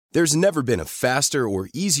There's never been a faster or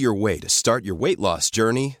easier way to start your weight loss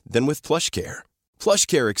journey than with PlushCare.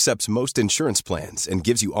 PlushCare accepts most insurance plans and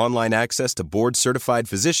gives you online access to board-certified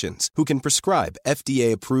physicians who can prescribe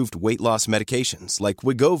FDA-approved weight loss medications like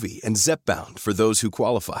Wegovy and Zepbound for those who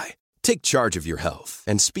qualify. Take charge of your health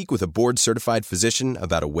and speak with a board-certified physician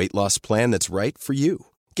about a weight loss plan that's right for you.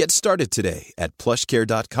 Get started today at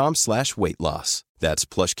plushcare.com/weightloss. That's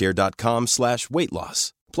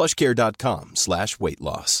plushcare.com/weightloss.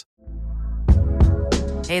 plushcare.com/weightloss.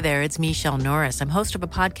 Hey there, it's Michelle Norris. I'm host of a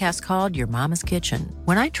podcast called Your Mama's Kitchen.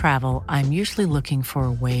 When I travel, I'm usually looking for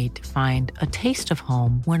a way to find a taste of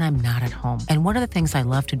home when I'm not at home. And one of the things I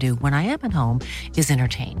love to do when I am at home is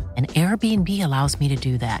entertain. And Airbnb allows me to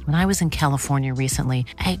do that. When I was in California recently,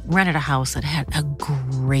 I rented a house that had a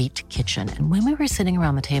great kitchen. And when we were sitting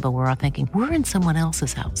around the table, we were all thinking, we're in someone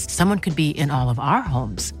else's house. Someone could be in all of our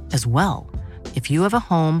homes as well. If you have a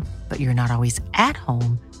home, but you're not always at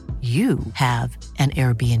home, you have an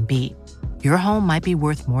Airbnb. Your home might be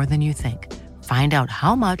worth more than you think. Find out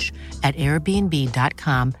how much at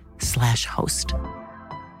airbnb.com/host.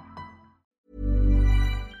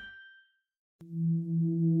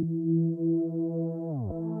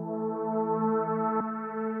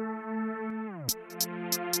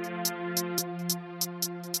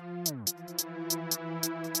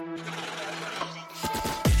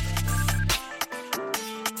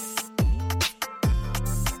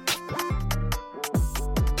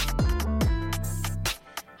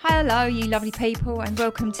 Hello, you lovely people, and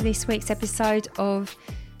welcome to this week's episode of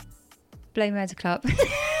Blue Murder Club.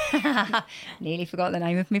 Nearly forgot the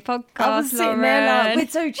name of my podcast. I was sitting there like, we're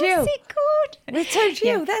too chill. What's it called? We're too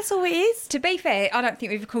chill, yeah. That's all it is. To be fair, I don't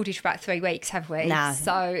think we've recorded for about 3 weeks, have we? No.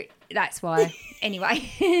 So that's why.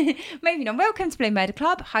 Anyway, moving on. Welcome to Blue Murder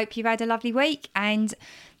Club. Hope you've had a lovely week. And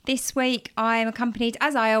this week I am accompanied,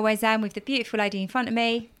 as I always am, with the beautiful lady in front of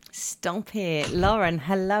me. Stop it. Lauren,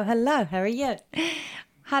 hello. How are you?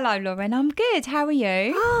 Hello, Lauren. I'm good. How are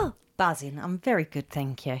you? Oh, buzzing. I'm very good,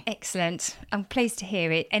 thank you. Excellent. I'm pleased to hear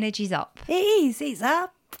it. Energy's up. It is. It's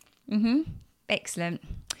up. Excellent.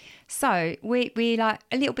 So we're like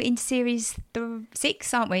a little bit into series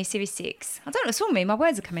 6, aren't we? Series 6. I don't know what's wrong with me. My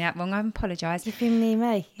words are coming out wrong. I apologise. You've been near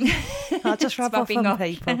me. I'll just rub off on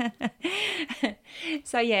people.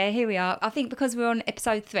 So yeah, here we are. I think because we're on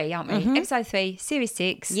episode 3, aren't we? Episode 3, series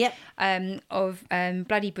 6. Yep. Of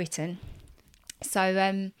Bloody Britain. So,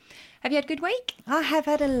 have you had a good week? I have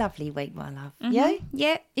had a lovely week, my love. Yeah?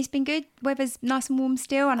 Yeah, it's been good. Weather's nice and warm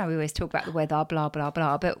still. I know we always talk about the weather, blah, blah,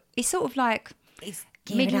 blah, but it's sort of like It's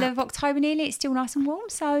middle of October nearly. It's still nice and warm,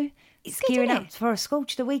 so It's good, gearing isn't up it? for a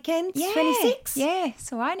scorch the weekend, Yeah, 26. Yeah,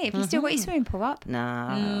 it's all right, isn't it? Have you still got your swimming pool up?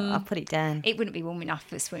 No, I'll put it down. It wouldn't be warm enough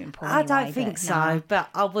for a swimming pool I anyway, don't think so, no. but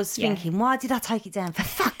I was thinking, why did I take it down? For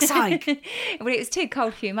fuck's sake. Well, it was too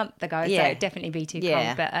cold a few months ago, so it'd definitely be too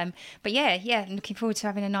cold. But yeah, I'm looking forward to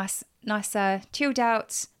having a nice chilled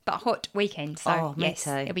out but hot weekend. So me yes, too.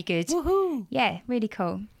 it'll be good. Woohoo. Yeah, really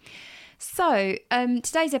cool. So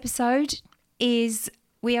today's episode is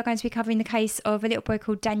we are going to be covering the case of a little boy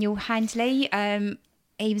called Daniel Handley.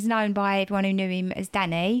 He was known by everyone who knew him as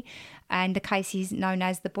Danny, and the case is known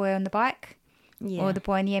as the boy on the bike, or the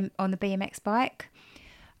boy on the BMX bike.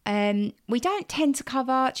 We don't tend to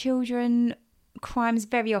cover children crimes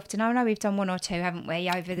very often. I know we've done 1 or 2, haven't we,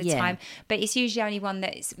 over the time, but it's usually only one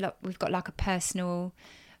that's like we've got like a personal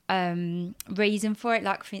reason for it.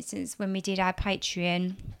 Like for instance, when we did our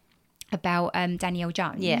Patreon about Danielle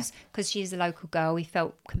Jones, because she's a local girl, we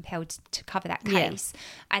felt compelled to cover that case,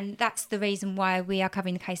 and that's the reason why we are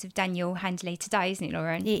covering the case of Daniel Handley today, isn't it,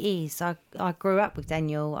 Lauren? It is. I grew up with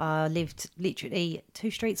Daniel. I lived literally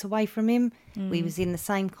 2 streets away from him. We was in the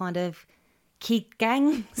same kind of kid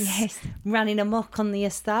gangs, running amok on the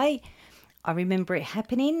estate. I remember it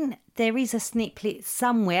happening. There is a snippet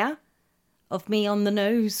somewhere of me on the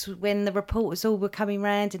news when the reporters all were coming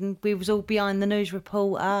round and we was all behind the news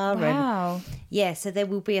reporter. Wow. And, so there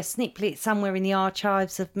will be a snippet somewhere in the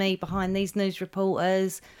archives of me behind these news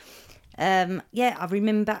reporters. I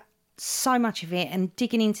remember so much of it, and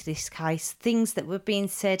digging into this case, things that were being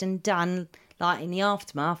said and done, like in the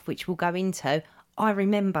aftermath, which we'll go into, I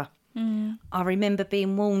remember. I remember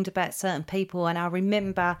being warned about certain people, and I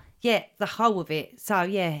remember, the whole of it. So,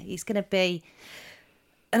 it's going to be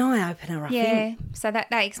an eye-opener, I think. So that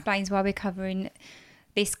explains why we're covering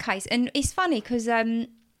this case. And it's funny because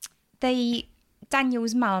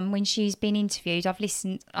Daniel's mum, when she's been interviewed, I've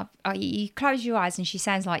listened, you close your eyes and she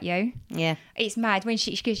sounds like you. Yeah. It's mad when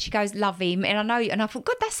she goes, love him. And I thought,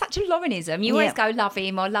 God, that's such a Laurenism. You always go, love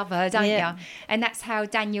him or love her, don't you? And that's how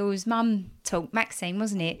Daniel's mum talked, Maxine,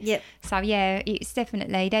 wasn't it? Yep. So, it's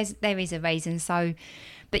definitely, there is a reason. So,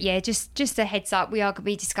 But yeah, just a heads up, we are going to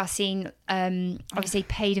be discussing obviously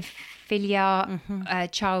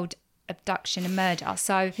paedophilia, child abduction and murder.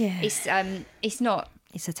 So it's not.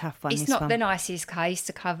 It's a tough one. It's not the nicest case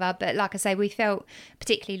to cover, but like I say, we felt,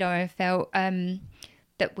 particularly Lauren felt,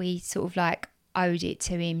 that we sort of like owed it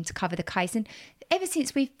to him to cover the case. And ever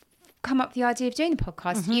since we've come up with the idea of doing the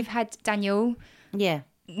podcast, you've had Daniel. Yeah.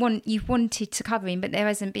 You've wanted to cover him, but there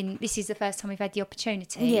hasn't been. This is the first time we've had the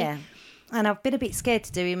opportunity. Yeah. And I've been a bit scared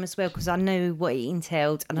to do him as well because I knew what it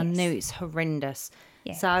entailed and I knew it's horrendous.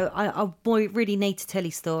 Yeah. So I really need to tell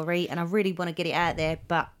his story and I really want to get it out there,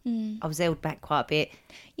 but I was held back quite a bit.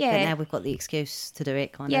 Yeah. But now we've got the excuse to do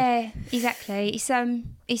it, kind of. Yeah, exactly.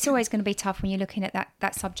 It's always going to be tough when you're looking at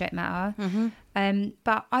that subject matter.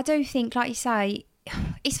 But I do think, like you say,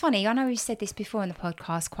 it's funny. I know we've said this before on the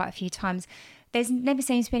podcast quite a few times. There's never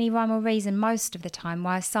seems to be any rhyme or reason most of the time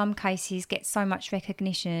why some cases get so much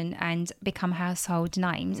recognition and become household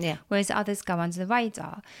names, whereas others go under the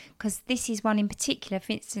radar. Because this is one in particular,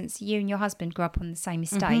 for instance, you and your husband grew up on the same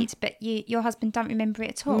estate, but your husband don't remember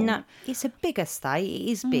it at all. No, it's a big estate.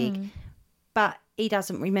 It is big, but he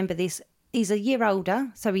doesn't remember this. He's a year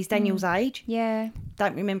older, so he's Daniel's age. Yeah.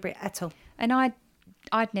 Don't remember it at all. And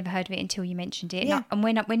I'd never heard of it until you mentioned it. Yeah. And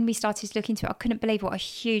when we started to look into it, I couldn't believe what a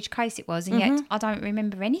huge case it was. And yet I don't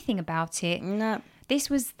remember anything about it. No. This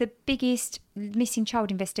was the biggest missing child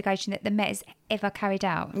investigation that the Met has ever carried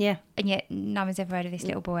out. Yeah. And yet no one's ever heard of this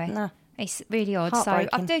little boy. No. It's really odd. So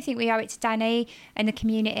I do think we owe it to Danny and the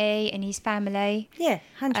community and his family. Yeah,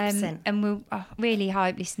 100%. And we'll really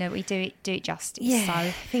hope, listener, we do it justice. Yeah,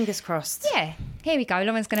 so, fingers crossed. Yeah, here we go.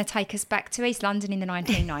 Lauren's going to take us back to East London in the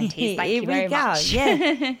 1990s. Thank you very much.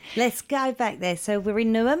 Yeah, let's go back there. So we're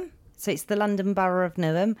in Newham. So it's the London Borough of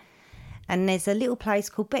Newham. And there's a little place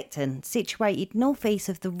called Beckton, situated northeast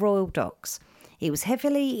of the Royal Docks. It was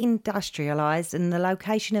heavily industrialised in the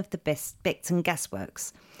location of the Beckton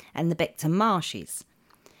Gasworks and the Beckton Marshes.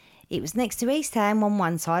 It was next to East Ham on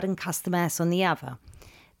one side and Custom House on the other.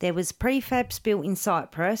 There was prefabs built in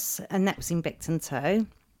Cyprus, and that was in Beckton too.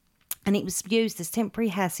 And it was used as temporary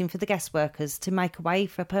housing for the gas workers to make a way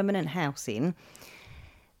for permanent housing.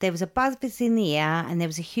 There was a buzz in the air, and there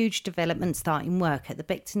was a huge development starting work at the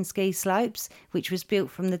Beckton ski slopes, which was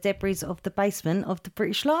built from the debris of the basement of the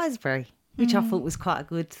British Library, which I thought was quite a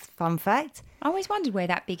good fun fact. I always wondered where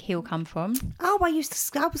that big hill come from. Oh, I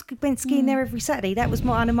went skiing there every Saturday. That was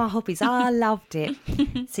one of my hobbies. I loved it.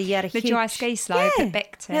 So you had the dry ski slope at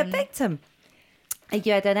Beckton. Yeah, Beckton.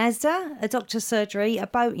 You had an Asda, a doctor's surgery, a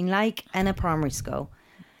boating lake, and a primary school.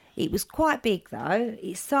 It was quite big though.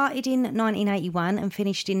 It started in 1981 and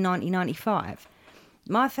finished in 1995.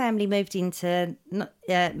 My family moved into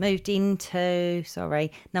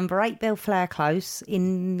number 8 Bellflower Close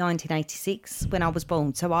in 1986 when I was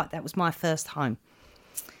born. So that was my first home.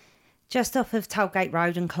 Just off of Tollgate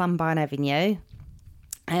Road and Columbine Avenue.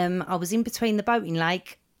 I was in between the boating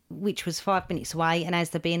lake, which was 5 minutes away, and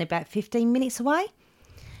Asda being about 15 minutes away.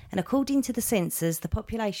 And according to the census, the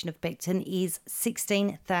population of Beckton is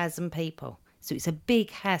 16,000 people. So it's a big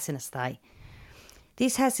housing estate.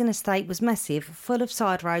 This housing estate was massive, full of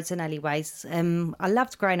side roads and alleyways. I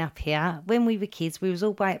loved growing up here. When we were kids, we was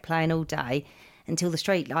all out playing all day until the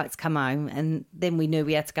street lights come home, and then we knew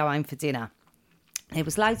we had to go home for dinner. There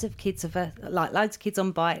was loads of kids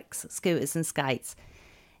on bikes, scooters and skates.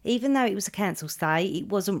 Even though it was a council estate, it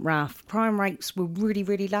wasn't rough. Crime rates were really,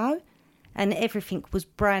 really low, and everything was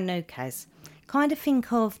brand new, Kaz. Kind of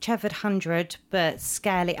think of Chavard 100, but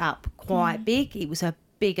scale it up quite big. It was a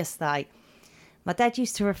big estate. My dad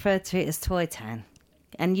used to refer to it as Toy Town,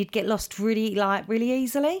 and you'd get lost really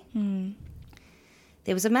easily.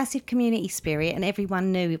 There was a massive community spirit, and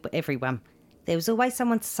everyone knew everyone. There was always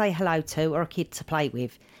someone to say hello to or a kid to play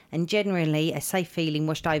with, and generally a safe feeling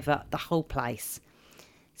washed over the whole place.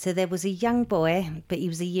 So there was a young boy, but he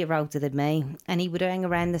was a year older than me, and he would hang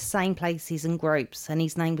around the same places and groups, and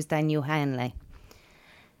his name was Daniel Handley.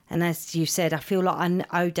 And as you said, I feel like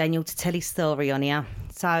I owe Daniel to tell his story on here.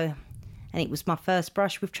 And it was my first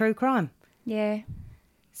brush with true crime. Yeah.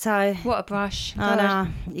 So what a brush. I know,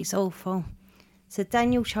 it's awful. So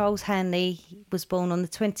Daniel Charles Handley was born on the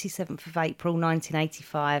 27th of April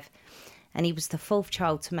 1985, and he was the fourth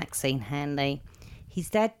child to Maxine Handley. His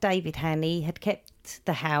dad, David Handley, had kept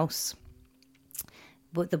the house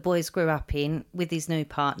what the boys grew up in with his new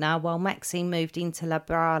partner, while Maxine moved into La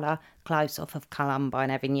Brala Close off of Columbine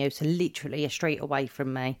Avenue, so literally a street away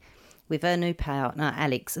from me, with her new partner,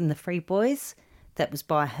 Alex, and the 3 boys that was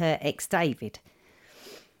by her ex, David.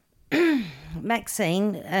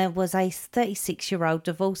 Maxine was a 36-year-old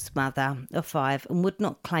divorced mother of 5 and would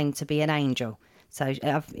not claim to be an angel. So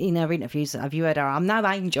in her interviews, have you heard her? I'm no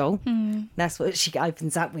angel. That's what she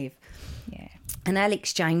opens up with. Yeah. And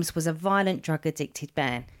Alex James was a violent, drug-addicted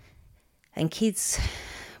man. And kids,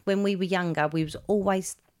 when we were younger, we was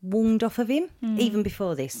always warned off of him, even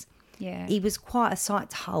before this. Yeah. He was quite a sight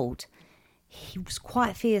to hold. He was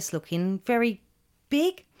quite fierce-looking, very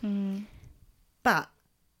big. But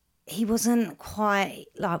he wasn't quite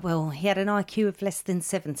like, well, he had an IQ of less than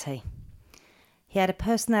 70. He had a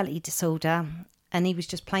personality disorder, and he was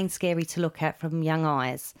just plain scary to look at from young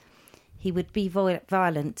eyes. He would be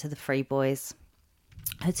violent to the three boys.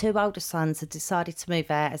 Her two older sons had decided to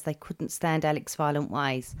move out as they couldn't stand Alex's violent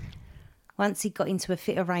ways. Once he got into a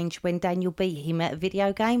fit of rage when Daniel beat him at a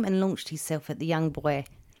video game and launched himself at the young boy.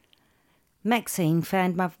 Maxine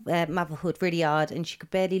found motherhood really hard, and she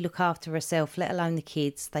could barely look after herself, let alone the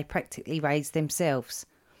kids. They practically raised themselves.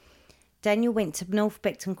 Daniel went to North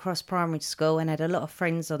Beckton Cross Primary School and had a lot of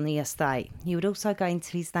friends on the estate. He would also go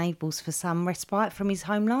into his neighbours for some respite from his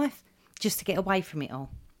home life, just to get away from it all.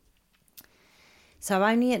 So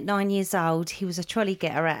only at 9 years old, he was a trolley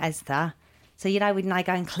getter at Asda. So, you know, when they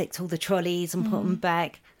go and collect all the trolleys and put them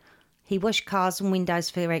back, he washed cars and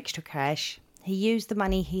windows for extra cash. He used the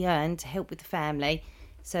money he earned to help with the family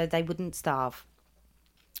so they wouldn't starve.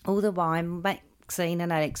 All the while, Maxine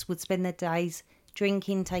and Alex would spend their days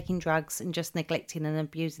drinking, taking drugs, and just neglecting and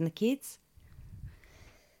abusing the kids.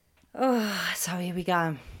 Oh, so here we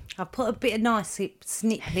go. I'll put a bit of nice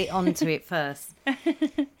snippet onto it first.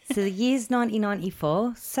 So the year's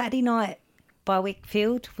 1994. Saturday Night by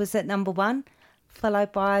Wakefield was at number 1,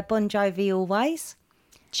 followed by Bon Jovi Always.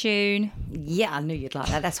 Tune. Yeah, I knew you'd like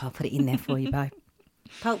that. That's why I put it in there for you, babe.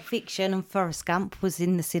 Pulp Fiction and Forrest Gump was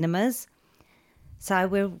in the cinemas. So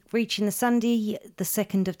we're reaching the Sunday, the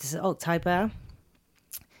 2nd of October.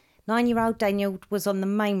 9-year-old Daniel was on the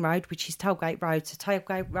main road, which is Tollgate Road. So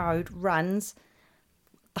Tollgate Road runs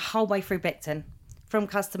the whole way through Beckton, from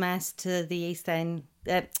Custom House to the East Ham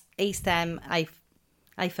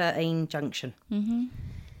A13 junction.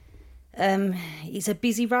 It's a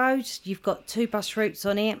busy road. You've got 2 bus routes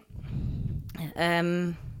on it.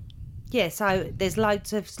 So there's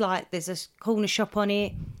loads of, there's a corner shop on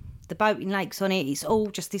it. The boating lake's on it. It's all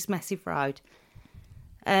just this massive road.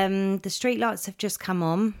 The street lights have just come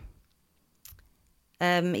on.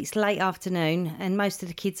 It's late afternoon, and most of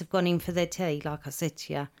the kids have gone in for their tea, like I said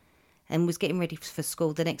to you, and was getting ready for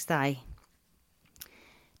school the next day.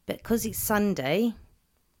 But because it's Sunday,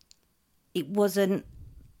 it wasn't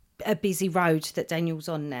a busy road that Daniel's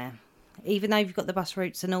on now. Even though you've got the bus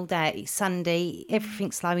routes and all that, it's Sunday,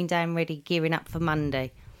 everything's slowing down, ready, gearing up for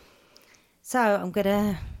Monday. So I'm going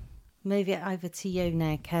to move it over to you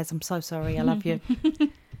now, Kaz. I'm so sorry, I love you.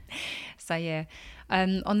 So, yeah.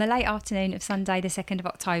 On the late afternoon of Sunday, the 2nd of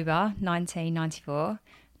October, 1994,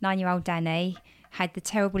 9-year-old Danny had the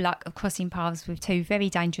terrible luck of crossing paths with 2 very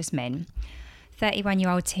dangerous men,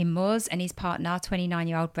 31-year-old Tim Moores and his partner,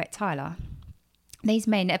 29-year-old Brett Tyler. These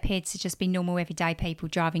men appeared to just be normal everyday people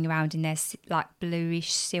driving around in their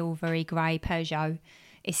bluish, silvery grey Peugeot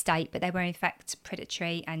estate, but they were in fact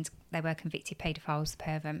predatory and they were convicted paedophiles, the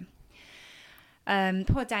pair of them.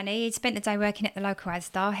 Poor Danny, he'd spent the day working at the local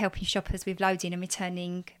Asda, helping shoppers with loading and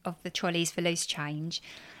returning of the trolleys for loose change.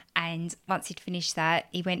 And once he'd finished that,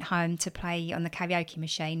 he went home to play on the karaoke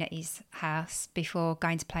machine at his house before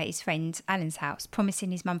going to play at his friend Alan's house,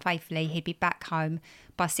 promising his mum faithfully he'd be back home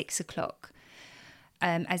by 6 o'clock,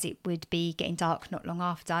 as it would be getting dark not long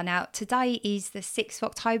after. Now, today is the 6th of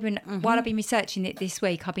October, and while I've been researching it this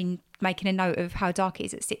week, I've been making a note of how dark it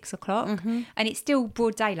is at 6 o'clock. And it's still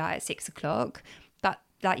broad daylight at 6 o'clock, but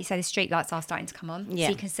like you say, the street lights are starting to come on. Yeah.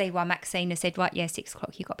 So you can see why Maxine has said, right, 6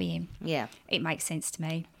 o'clock, you've got to be in. Yeah. It makes sense to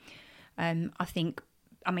me. I think,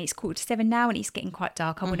 it's 7:15 now and it's getting quite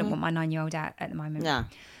dark. I wouldn't want my 9-year-old out at the moment. No.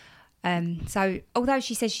 So although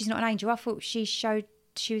she says she's not an angel, I thought she showed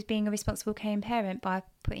she was being a responsible, caring parent by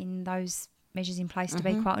putting those measures in place, to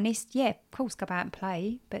be quite honest. Yeah, of course, go out and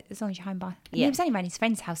play, but as long as you're home by... Yeah. He was only around his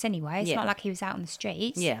friend's house anyway. It's not like he was out on the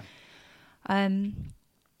streets. Yeah.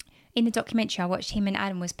 In the documentary I watched, him and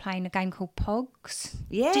Adam was playing a game called Pogs.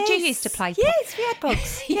 Yes. Did you used to play Pogs? Yes, we had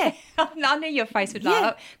Pogs. Yeah. I knew your face would light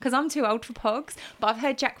up because I'm too old for Pogs, but I've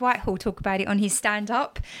heard Jack Whitehall talk about it on his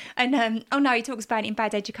stand-up. And, he talks about it in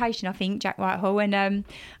Bad Education, I think, Jack Whitehall. And I'm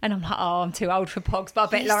like, I'm too old for Pogs, but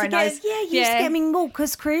I bet Lauren knows. Yeah, you used to get me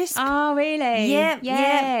Walker's crisp. Oh, really?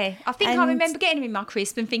 Yeah. I think I remember getting him in my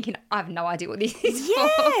crisp and thinking, I have no idea what this is for.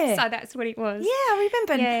 So that's what it was. Yeah, I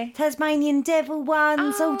remember. Yeah. Tasmanian Devil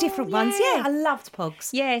ones, all different ones. Yeah, I loved Pogs.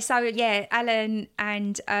 Yeah, so Alan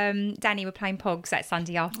and Danny were playing Pogs that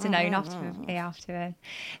Sunday afternoon after.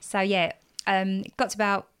 So got to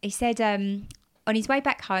about, he said On his way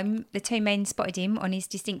back home, the two men spotted him on his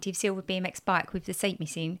distinctive silver BMX bike with the seat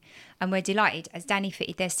missing and were delighted as Danny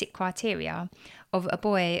fitted their strict criteria of a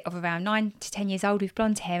boy of around 9 to 10 years old with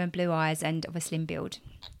blonde hair and blue eyes and of a slim build.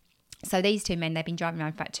 So these two men, they've been driving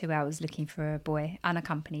around for about 2 hours looking for a boy,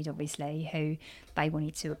 unaccompanied obviously, who they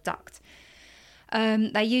wanted to abduct.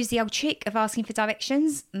 They used the old trick of asking for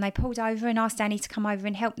directions, and they pulled over and asked Danny to come over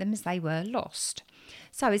and help them as they were lost.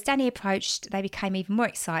 So as Danny approached, they became even more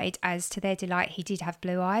excited as to their delight he did have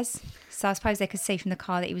blue eyes. So I suppose they could see from the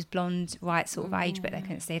car that he was blonde, right sort of age, but they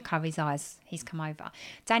couldn't see the colour of his eyes. He's come over.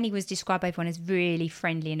 Danny was described by everyone as really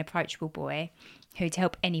friendly and approachable boy who'd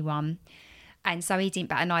help anyone. And so he didn't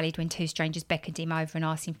bat an eyelid when two strangers beckoned him over and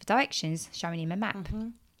asked him for directions, showing him a map. Mm-hmm.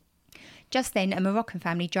 Just then, a Moroccan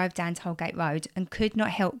family drove down Tollgate Road and could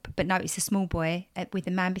not help but notice a small boy with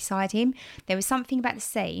a man beside him. There was something about the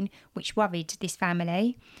scene which worried this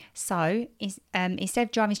family. So instead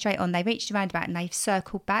of driving straight on, they reached the roundabout and they've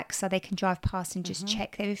circled back so they can drive past and just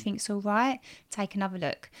check that everything's all right. Take another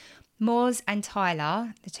look. Moores and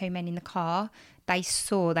Tyler, the two men in the car, they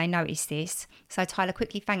noticed this. So Tyler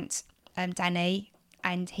quickly thanked Danny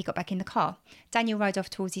and he got back in the car. Daniel rode off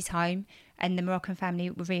towards his home and the Moroccan family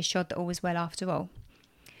were reassured that all was well after all.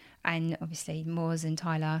 And obviously Moores and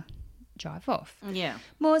Tyler drive off. Yeah.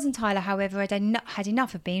 Moores and Tyler, however, had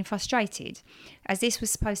enough of being frustrated, as this was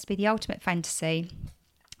supposed to be the ultimate fantasy.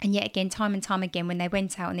 And yet again, time and time again, when they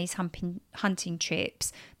went out on these hunting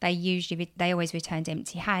trips, they always returned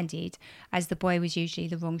empty-handed, as the boy was usually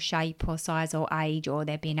the wrong shape or size or age, or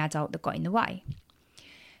there'd be an adult that got in the way.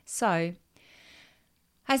 So,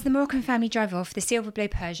 as the Moroccan family drove off, the silver-blue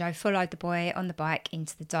Peugeot followed the boy on the bike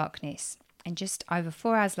into the darkness. And just over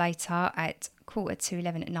 4 hours later, at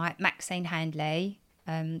 11:15 at night, Maxine Handley,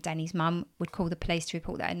 Danny's mum, would call the police to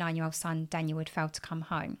report that her 9-year-old son, Daniel, had failed to come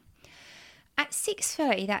home. At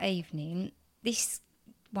 6:30 that evening, this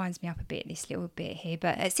winds me up a bit, this little bit here,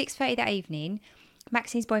 but at 6:30 that evening,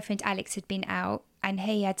 Maxine's boyfriend Alex had been out and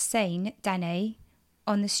he had seen Danny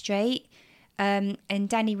on the street, and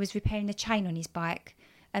Danny was repairing the chain on his bike.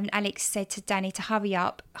 And Alex said to Danny to hurry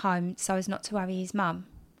up home so as not to worry his mum.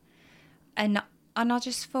 And I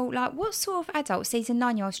just thought, like, what sort of adult sees a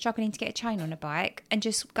 9-year-old struggling to get a chain on a bike and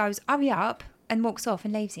just goes, hurry up, and walks off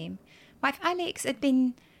and leaves him? Like, if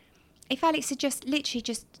Alex had just literally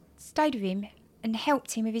just stayed with him and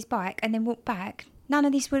helped him with his bike and then walked back, none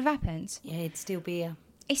of this would have happened. Yeah, he'd still be here.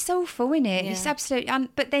 It's awful, isn't it? Yeah. It's absolutely...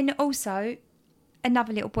 but then also,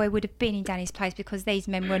 another little boy would have been in Danny's place because these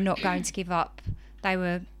men were not going to give up. They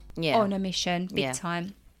were on a mission, big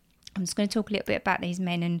time. I'm just going to talk a little bit about these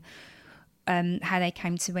men and how they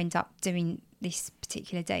came to end up doing this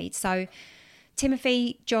particular deed. So,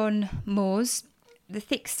 Timothy John Moores, the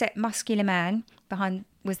thick-set, muscular man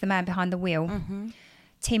was the man behind the wheel. Mm-hmm.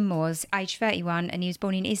 Tim Moores, aged 31, and he was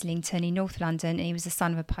born in Islington in North London, and he was the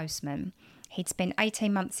son of a postman. He'd spent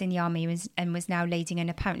 18 months in the army and was now leading an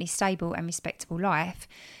apparently stable and respectable life.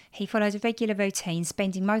 He followed a regular routine,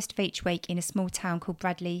 spending most of each week in a small town called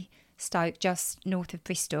Bradley Stoke, just north of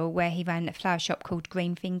Bristol, where he ran a flower shop called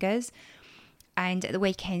Green Fingers. And at the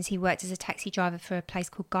weekends, he worked as a taxi driver for a place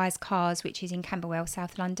called Guy's Cars, which is in Camberwell,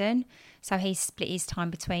 South London. So he split his time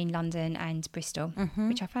between London and Bristol,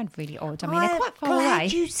 which I found really odd. I mean, they're quite far away. I'm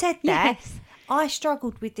glad you said that. Yes. I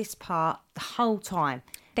struggled with this part the whole time.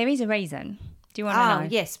 There is a reason. Do you want to know? Oh,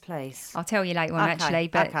 yes, please. I'll tell you later on, actually.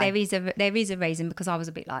 But there is a reason, because I was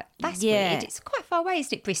a bit like, that's weird. It's quite far away,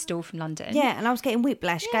 isn't it, Bristol from London? Yeah, and I was getting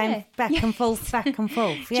whiplash going back and forth, back and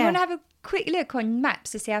forth. Yeah. Do you want to have a quick look on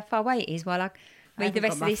maps to see how far away it is while I read the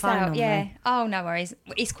rest of this out? Yeah. Me. Oh, no worries.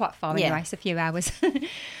 It's quite far anyway. It's a few hours. It's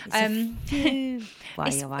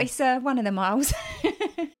one of the miles.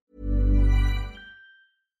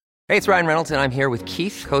 Hey, it's Ryan Reynolds, and I'm here with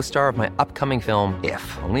Keith, co-star of my upcoming film,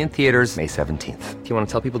 If, only in theaters May 17th. Do you want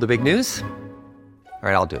to tell people the big news? All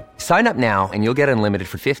right, I'll do it. Sign up now and you'll get unlimited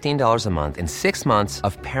for $15 a month and 6 months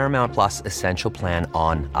of Paramount Plus Essential Plan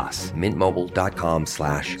on us.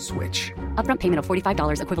 MintMobile.com/switch. Upfront payment of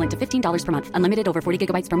 $45 equivalent to $15 per month. Unlimited over 40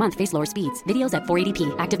 gigabytes per month. Face lower speeds. Videos at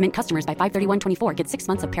 480p. Active Mint customers by 531.24 get 6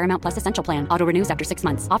 months of Paramount Plus Essential Plan. Auto renews after 6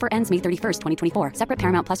 months. Offer ends May 31st, 2024. Separate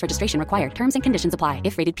Paramount Plus registration required. Terms and conditions apply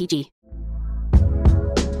if rated PG.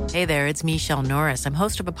 Hey there, it's Michelle Norris. I'm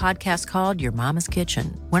host of a podcast called Your Mama's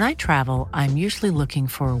Kitchen. When I travel, I'm usually looking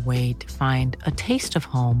for a way to find a taste of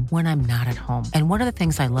home when I'm not at home. And one of the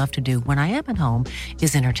things I love to do when I am at home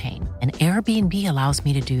is entertain. And Airbnb allows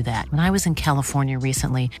me to do that. When I was in California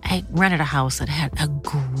recently, I rented a house that had a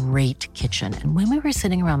great kitchen. And when we were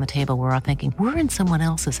sitting around the table, we were all thinking, we're in someone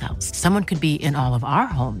else's house. Someone could be in all of our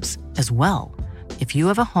homes as well. If you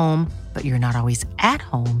have a home, but you're not always at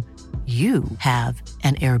home, you have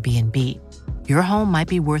an Airbnb. Your home might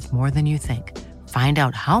be worth more than you think. Find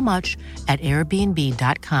out how much at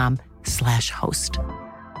airbnb.com/host.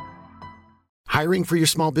 Hiring for your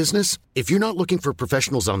small business? If you're not looking for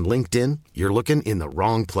professionals on LinkedIn, you're looking in the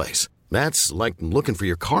wrong place. That's like looking for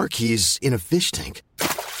your car keys in a fish tank.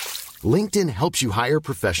 LinkedIn helps you hire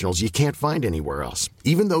professionals you can't find anywhere else,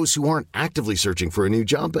 even those who aren't actively searching for a new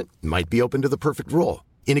job but might be open to the perfect role.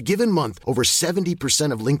 In a given month, over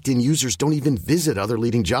 70% of LinkedIn users don't even visit other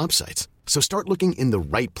leading job sites. So start looking in the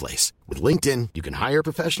right place. With LinkedIn, you can hire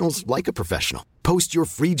professionals like a professional. Post your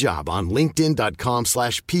free job on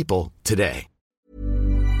linkedin.com/people today.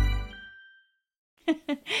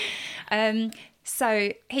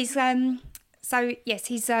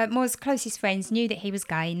 His Moore's closest friends knew that he was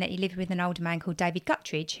gay and that he lived with an older man called David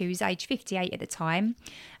Guttridge, who was aged 58 at the time.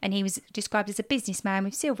 And he was described as a businessman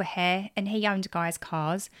with silver hair, and he owned guys'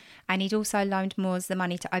 cars. And he'd also loaned Moore's the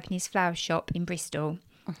money to open his flower shop in Bristol,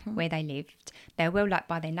 where they lived. They were well liked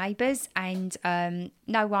by their neighbours, and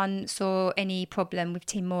no one saw any problem with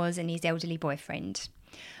Tim Moore's and his elderly boyfriend.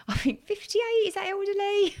 I think 58, is that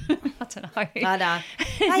elderly? I don't know. I know.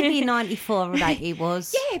 Maybe 94 or 80 he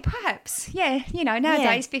was. Yeah, perhaps. Yeah,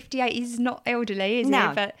 nowadays 58 is not elderly, is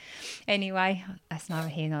it? But anyway, that's neither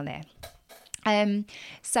here nor there.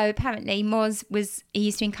 So apparently Moz he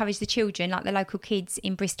used to encourage the children, like the local kids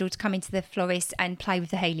in Bristol, to come into the florist and play with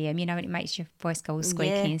the helium, when it makes your voice go all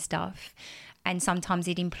squeaky and stuff. And sometimes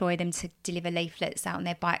he'd employ them to deliver leaflets out on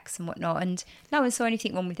their bikes and whatnot. And no one saw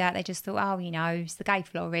anything wrong with that. They just thought, it's the gay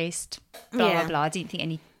florist, blah, blah, blah. I didn't think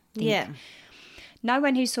anything. Yeah. No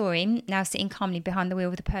one who saw him, now sitting calmly behind the wheel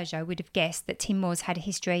of the Peugeot, would have guessed that Tim Moore's had a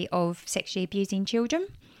history of sexually abusing children.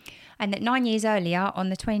 And that 9 years earlier,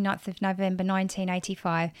 on the 29th of November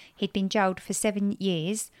 1985, he'd been jailed for 7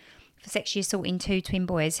 years for sexually assaulting 2 twin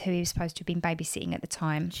boys who he was supposed to have been babysitting at the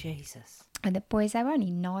time. Jesus. And the boys, they were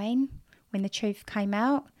only 9 when the truth came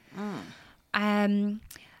out. And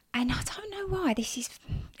I don't know why. It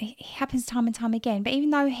happens time and time again. But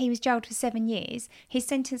even though he was jailed for 7 years, his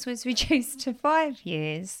sentence was reduced to 5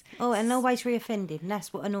 years. Oh, and always reoffended. And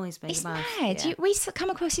that's what annoys me it's most. Mad. Yeah. We come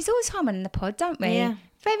across this all the time on the pod, don't we? Yeah.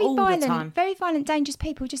 All the time. Very violent, dangerous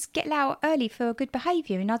people just get let out early for good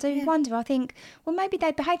behaviour. And I do wonder, I think, well, maybe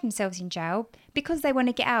they behave themselves in jail because they want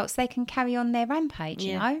to get out so they can carry on their rampage,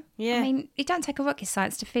 you know? Yeah. I mean, it don't take a rocket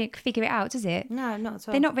science to figure it out, does it? No, not at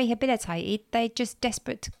all. They're not rehabilitated. They're just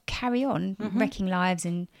desperate to carry on, wrecking lives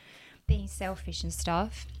and being selfish and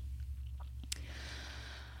stuff.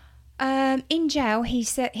 In jail, he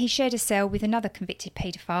shared a cell with another convicted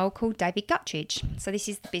paedophile called David Guttridge. So this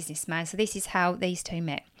is the businessman. So this is how these two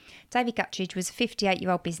met. David Guttridge was a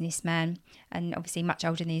 58-year-old businessman and obviously much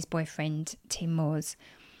older than his boyfriend, Tim Moore's.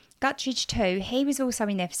 Guttridge, too, he was also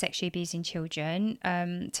in there for sexually abusing children,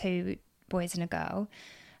 2 boys and a girl.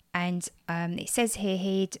 And it says here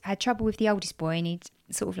he'd had trouble with the oldest boy and he'd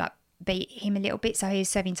sort of like beat him a little bit, so he was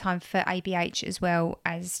serving time for ABH as well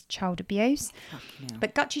as child abuse.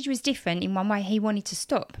 But Guttridge was different in one way. He wanted to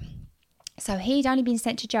stop. So he'd only been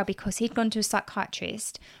sent to jail because he'd gone to a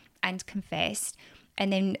psychiatrist and confessed,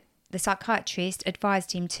 and then the psychiatrist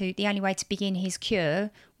advised him the only way to begin his cure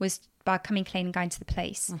was by coming clean and going to the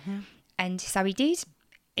police. And so he did.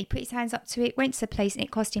 He put his hands up to it, went to the police, and it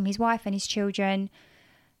cost him his wife and his children.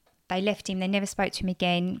 They left him. They never spoke to him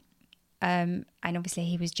again. And obviously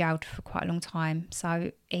he was jailed for quite a long time.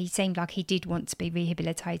 So he seemed like he did want to be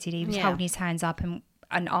rehabilitated. He was holding his hands up and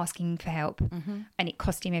asking for help. And it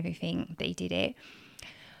cost him everything that he did it.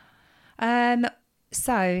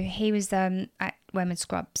 So he was at Wormwood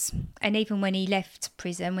Scrubs. And even when he left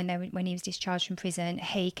prison, when he was discharged from prison,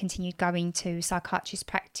 he continued going to psychiatrist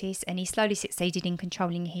practice, and he slowly succeeded in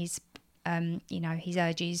controlling his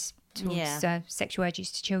urges towards sexual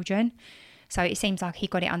urges to children. So it seems like he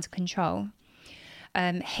got it under control.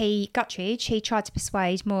 Guttridge, he tried to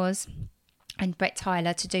persuade Moores and Brett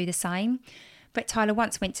Tyler to do the same. Brett Tyler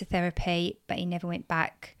once went to therapy, but he never went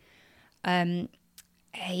back.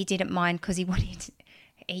 He didn't mind because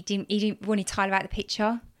he didn't want Tyler out of the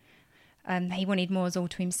picture. He wanted Moores all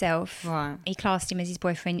to himself. Right. He classed him as his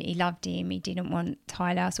boyfriend. He loved him. He didn't want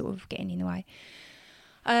Tyler sort of getting in the way.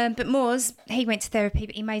 But Moores, he went to therapy,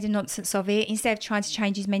 but he made a nonsense of it. Instead of trying to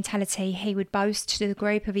change his mentality, he would boast to the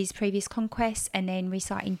group of his previous conquests and then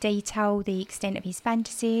recite in detail the extent of his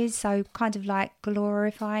fantasies. So kind of like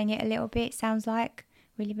glorifying it a little bit, sounds like,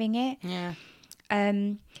 reliving it. Yeah.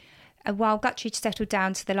 While Guttridge settled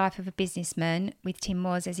down to the life of a businessman with Tim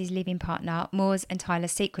Moores as his living partner, Moores and Tyler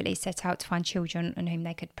secretly set out to find children on whom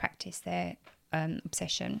they could practice their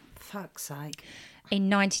obsession. Fuck's sake. In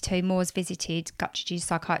 92, Moores visited Guttridge's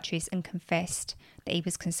psychiatrist and confessed that he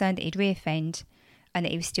was concerned that he'd reoffend and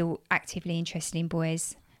that he was still actively interested in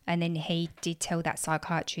boys. And then he did tell that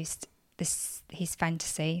psychiatrist his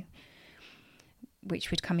fantasy,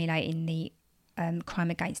 which would culminate in the crime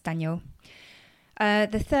against Daniel.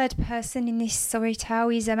 The third person in this sorry tale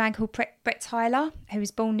is a man called Brett Tyler, who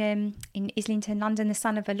was born in Islington, London, the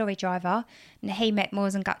son of a lorry driver. And he met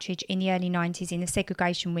Moores and Guttridge in the early 90s in the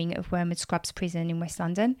segregation wing of Wormwood Scrubs prison in West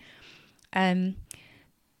London. They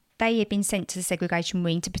had been sent to the segregation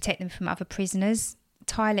wing to protect them from other prisoners.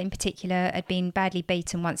 Tyler in particular had been badly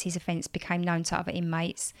beaten once his offence became known to other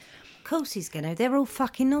inmates. Of course he's going to. They're all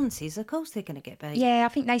fucking nonsense. Of course they're going to get beat. Yeah, I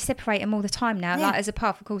think they separate them all the time now. Yeah. Like, as a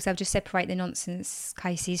part, of course, they'll just separate the nonsense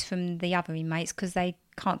cases from the other inmates because they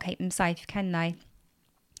can't keep them safe, can they?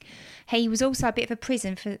 He was also a bit of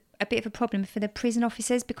a problem for the prison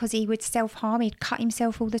officers because he would self-harm. He'd cut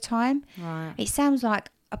himself all the time. Right. It sounds like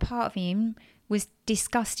a part of him was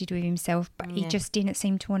disgusted with himself, but he just didn't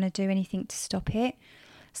seem to want to do anything to stop it.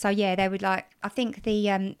 So, yeah, they would I think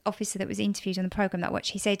the officer that was interviewed on the programme that I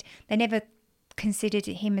watched, he said they never considered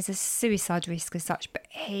him as a suicide risk as such, but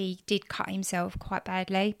he did cut himself quite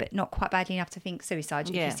badly, but not quite badly enough to think suicide,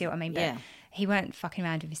 if you see what I mean. But he weren't fucking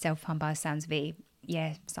around with his self-harm by the sounds of it.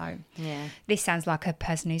 Yeah, so this sounds like a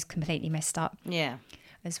person who's completely messed up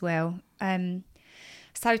as well.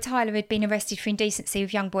 So Tyler had been arrested for indecency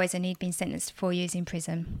with young boys and he'd been sentenced to 4 years in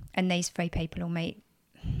prison. And these three people all meet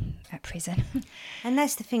at prison. And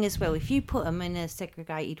that's the thing as well. If you put them in a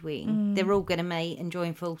segregated wing, they're all going to meet and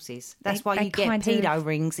join forces. That's why you get pedo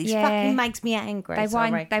rings. It fucking makes me angry.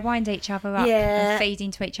 They wind each other up and feed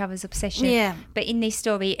into each other's obsession. Yeah. But in this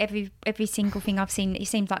story, every single thing I've seen, it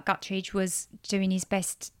seems like Guttridge was doing his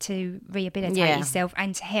best to rehabilitate himself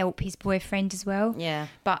and to help his boyfriend as well. Yeah.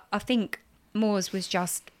 But I think Moores was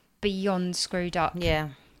just beyond screwed up. Yeah.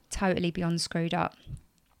 Totally beyond screwed up.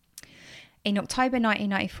 In October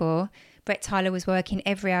 1994, Brett Tyler was working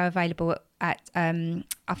every hour available at, I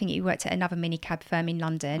think he worked at another minicab firm in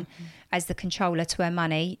London as the controller to earn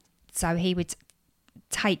money. So he would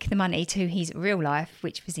take the money to his real life,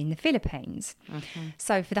 which was in the Philippines.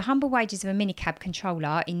 So for the humble wages of a minicab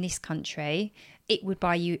controller in this country, it would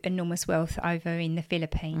buy you enormous wealth over in the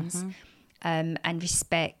Philippines and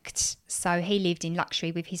respect. So he lived in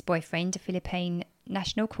luxury with his boyfriend, a Philippine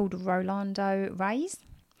national called Rolando Reyes.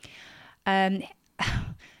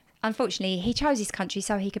 Unfortunately, he chose his country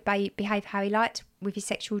so he could behave how he liked with his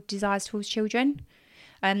sexual desires towards children.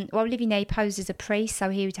 While living there, he posed as a priest, so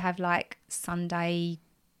he would have like Sunday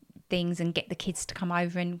things and get the kids to come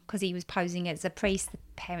over, and because he was posing as a priest, the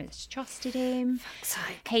parents trusted him.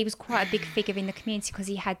 He was quite a big figure in the community because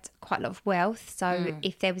he had quite a lot of wealth, so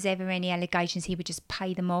if there was ever any allegations, he would just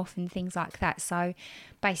pay them off and things like that. So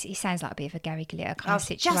basically, it sounds like a bit of a Gary Glitter kind of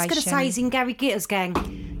situation. I was just going to say he's in Gary Glitter's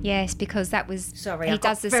gang. Yes, because that was... Sorry, he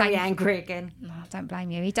does the very same, angry again. No, don't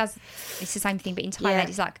blame you. He does... It's the same thing, but in Thailand,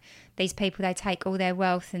 it's like these people, they take all their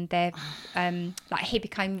wealth and their... like, he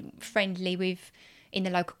became friendly with... in the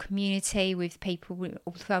local community with people with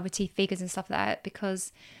authority figures and stuff like that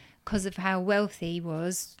because of how wealthy he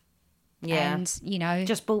was. Yeah. And, you know...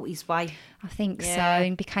 just bought his way. I think so.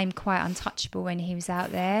 And became quite untouchable when he was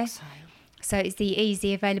out there. So it's the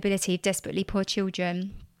easy availability of desperately poor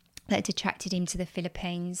children that attracted him to the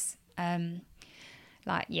Philippines. There's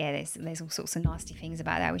all sorts of nasty things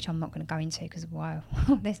about that, which I'm not going to go into because,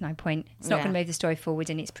 there's no point. It's not going to move the story forward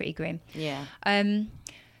and it's pretty grim. Yeah.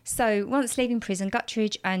 So once leaving prison,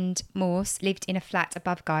 Guttridge and Moores lived in a flat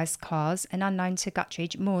above Guy's cars, and unknown to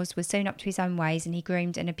Guttridge, Moores was soon up to his own ways and he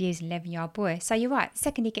groomed and abused an 11-year-old boy. So you're right, the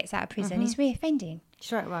second he gets out of prison, he's reoffending.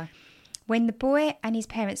 Straight away. When the boy and his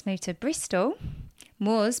parents moved to Bristol,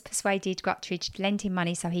 Moores persuaded Guttridge to lend him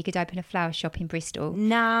money so he could open a flower shop in Bristol.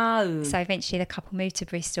 No. So eventually the couple moved to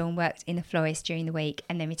Bristol and worked in the florist during the week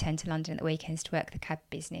and then returned to London at the weekends to work the cab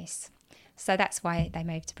business. So that's why they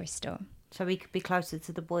moved to Bristol. So he could be closer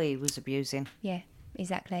to the boy he was abusing. Yeah,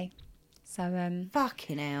 exactly. So,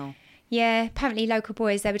 fucking hell. Yeah, apparently local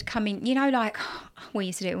boys, they would come in, you know, like we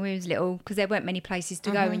used to do it when we was little, because there weren't many places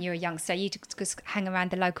to go when you were a youngster. You'd just hang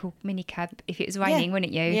around the local minicab if it was raining,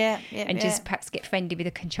 wouldn't you? Yeah. And just perhaps get friendly with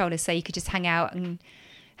the controller so you could just hang out and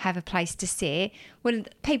have a place to sit. Well,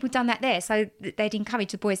 people done that there, so they'd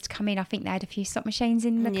encourage the boys to come in. I think they had a few slot machines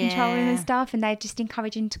in the control room and stuff, and they'd just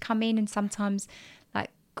encourage them to come in, and sometimes like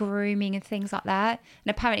grooming and things like that. And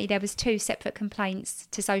apparently there was 2 separate complaints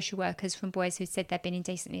to social workers from boys who said they'd been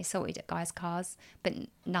indecently assaulted at guys' cars, but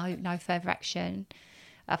no further action.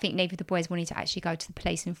 I think neither of the boys wanted to actually go to the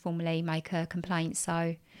police and formally make a complaint.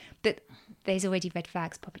 So, but there's already red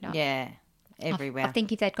flags popping up. Yeah. everywhere. I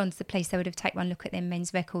think if they'd gone to the police, they would have taken one look at them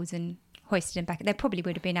men's records and hoisted them back. They probably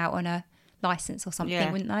would have been out on a licence or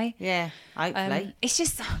something, wouldn't they? Yeah, hopefully. It's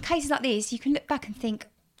just cases like this, you can look back and think,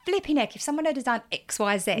 flipping heck, if someone had done X,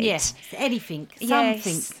 Y, Z. Yes, anything, something.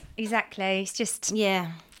 Yes, exactly. It's just...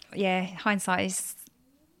 Yeah. Yeah, hindsight is...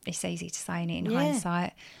 It's easy to say, isn't it, in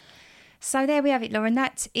hindsight. So there we have it, Lauren.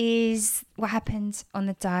 That is what happened on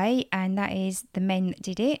the day, and that is the men that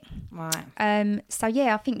did it. Right. So,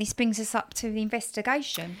 yeah, I think this brings us up to the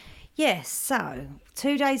investigation. Yes, so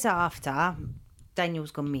 2 days after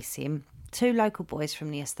Daniel's gone missing, 2 local boys from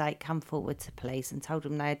the estate come forward to police and told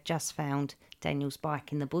them they had just found Daniel's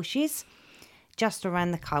bike in the bushes, just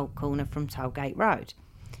around the cold corner from Tollgate Road.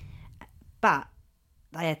 But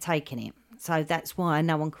they had taken it. So that's why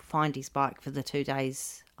no one could find his bike for the 2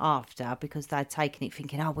 days after, because they'd taken it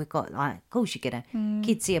thinking, oh, we've got, like, of course you're going to,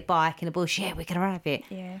 kids see a bike in a bush, yeah, we're going to have it.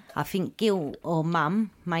 Yeah. I think Gil or Mum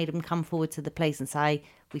made them come forward to the police and say,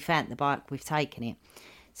 we found the bike, we've taken it.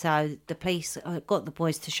 So the police got the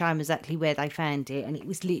boys to show them exactly where they found it, and it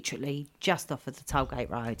was literally just off of the Tollgate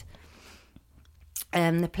Road.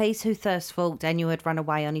 The police, who first thought Daniel had run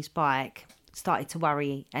away on his bike, started to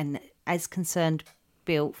worry, and as concerned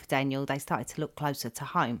built for Daniel, they started to look closer to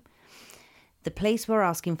home. The police were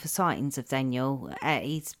asking for sightings of Daniel,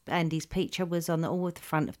 and his picture was on all of the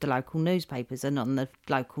front of the local newspapers and on the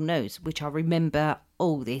local news, which I remember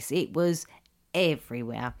all this. It was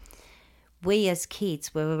everywhere. We as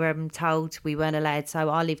kids were told we weren't allowed, so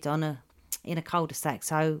I lived in a cul-de-sac,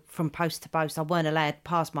 so from post to post I weren't allowed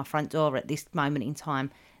past my front door at this moment in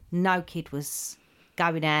time. No kid was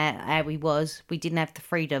going out how we was. We didn't have the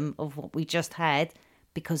freedom of what we just had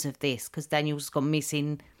because of this, because Daniel's gone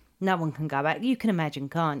missing. No one can go out. You can imagine,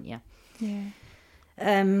 can't you?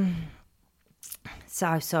 Yeah.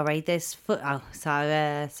 So sorry,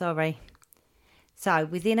 sorry. So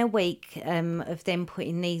within a week of them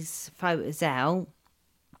putting these photos out,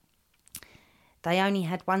 they only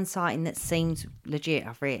had one sighting that seemed legit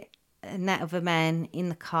of it, and that of a man in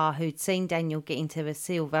the car who'd seen Daniel get into a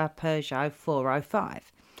silver Peugeot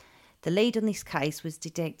 405. The lead on this case was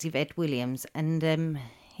Detective Ed Williams, and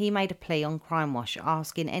he made a plea on Crime Watch,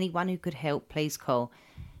 asking anyone who could help, please call.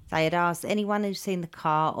 They had asked anyone who's seen the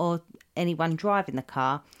car or anyone driving the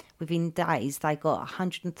car. Within days, they got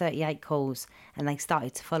 138 calls, and they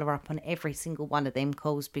started to follow up on every single one of them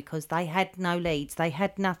calls because they had no leads. They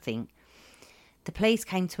had nothing. The police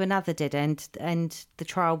came to another dead end, and the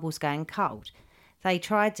trial was going cold. They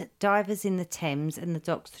tried divers in the Thames and the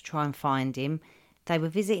docks to try and find him. They were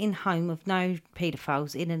visiting home of no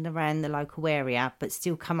paedophiles in and around the local area, but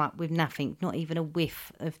still come up with nothing, not even a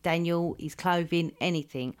whiff of Daniel, his clothing,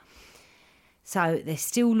 anything. So they're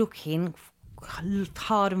still looking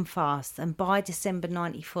hard and fast, and by December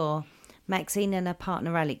 94, Maxine and her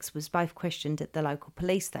partner Alex was both questioned at the local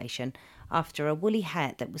police station after a woolly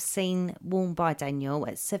hat that was seen worn by Daniel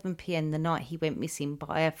at 7 p.m. the night he went missing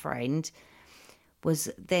by a friend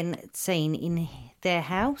was then seen in their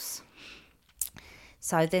house.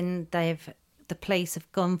 So then the police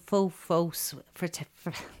have gone full force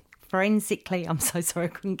forensically, I'm so sorry I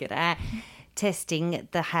couldn't get it out, testing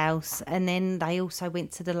the house, and then they also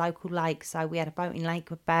went to the local lake. So we had a boating lake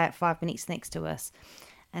about 5 minutes next to us,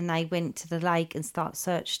 and they went to the lake and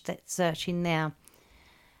searching there.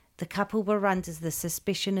 The couple were under the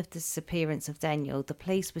suspicion of the disappearance of Daniel. The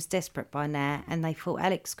police was desperate by now, and they thought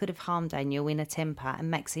Alex could have harmed Daniel in a temper and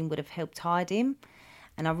Maxine would have helped hide him.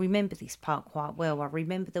 And I remember this part quite well. I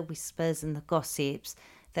remember the whispers and the gossips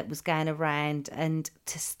that was going around, and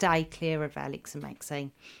to stay clear of Alex and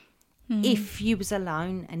Maxine. If you was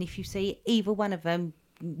alone and if you see either one of them,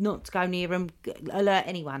 not to go near them, alert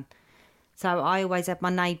anyone. So I always had my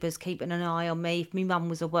neighbours keeping an eye on me. If my mum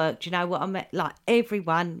was at work, do you know what I meant? Like,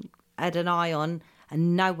 everyone had an eye on,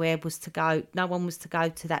 and nowhere was to go. No one was to go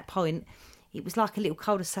to that point. It was like a little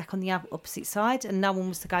cul-de-sac on the opposite side, and no one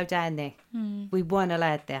was to go down there. We weren't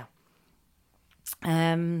allowed there.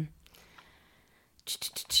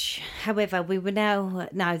 However, we were no,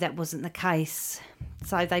 that wasn't the case.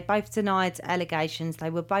 So they both denied allegations. They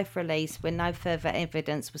were both released when no further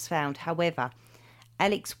evidence was found. However,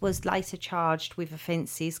 Alex was later charged with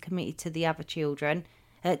offences committed to other children,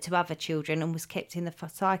 and was kept in the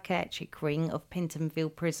psychiatric wing of Pentonville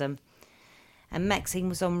Prison. And Maxine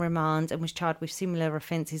was on remand and was charged with similar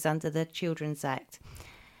offences under the Children's Act.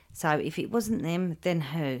 So if it wasn't them, then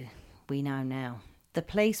who? We know now. The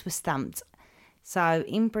police were stumped. So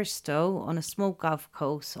in Bristol, on a small golf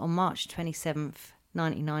course, on March 27th,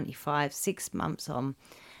 1995, 6 months on,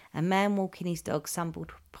 a man walking his dog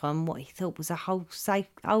stumbled upon what he thought was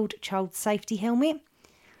old child safety helmet.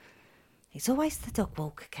 It's always the dog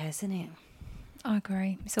walker, isn't it? I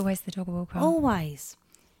agree. It's always the dog walker. Always.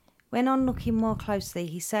 When on looking more closely,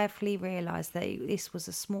 he sadly realised that this was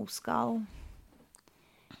a small skull.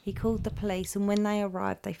 He called the police, and when they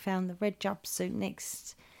arrived, they found the red jumpsuit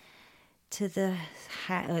next to the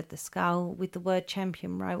the skull with the word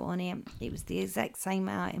champion wrote on it. It was the exact same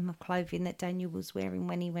item of clothing that Daniel was wearing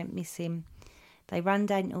when he went missing. They ran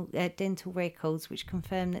dental records, which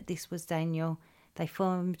confirmed that this was Daniel. They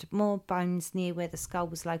found more bones near where the skull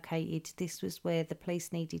was located. This was where the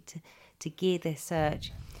police needed to gear their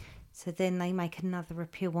search. So then they make another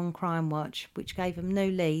appeal on Crime Watch, which gave them new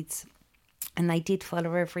leads, and they did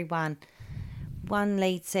follow every one. One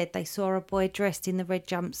lead said they saw a boy dressed in the red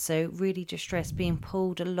jumpsuit, really distressed, being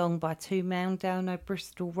pulled along by two men down a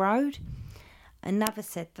Bristol road. Another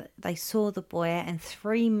said that they saw the boy and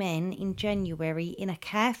three men in January in a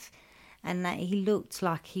cafe, and that he looked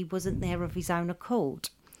like he wasn't there of his own accord.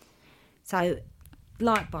 So,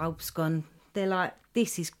 light bulbs gone. They're like,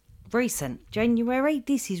 this is recent. January?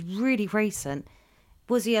 This is really recent.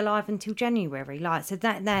 Was he alive until January? Like, so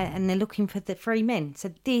that, and they're looking for the three men.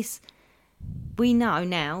 So this, we know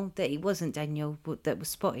now that it wasn't Daniel that was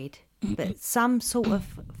spotted, but some sort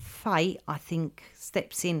of fate, I think,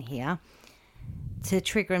 steps in here to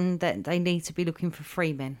trigger them that they need to be looking for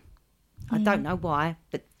three men. I don't know why,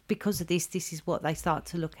 but because of this is what they start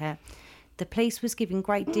to look at. The police was given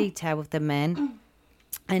great detail of the men,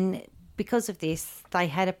 and because of this, they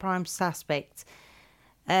had a prime suspect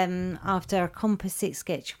after a composite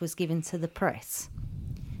sketch was given to the press.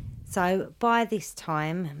 So by this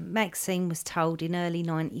time, Maxine was told in early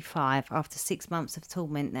 95, after 6 months of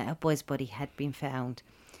torment, that her boy's body had been found.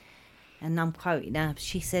 And I'm quoting her.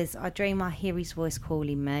 She says, "I dream I hear his voice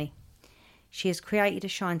calling me." She has created a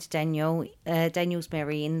shrine to Daniel's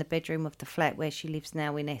Mary, in the bedroom of the flat where she lives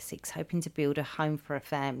now in Essex, hoping to build a home for her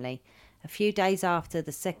family. A few days after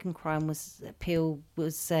the second crime appeal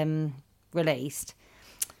was released,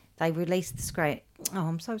 they released the sketch. Oh,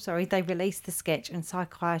 I'm so sorry. They released the sketch, and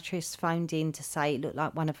psychiatrists phoned in to say it looked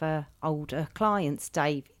like one of her older clients,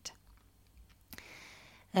 David.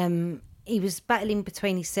 He was battling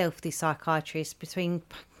between himself, this psychiatrist, between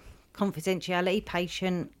confidentiality,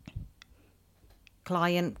 patient,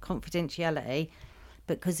 client confidentiality,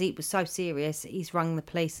 because it was so serious, he's rung the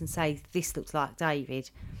police and say, this looks like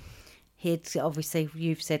David. He'd obviously,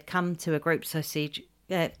 you've said, come to a group sausage,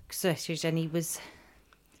 and he was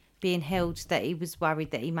being held, that he was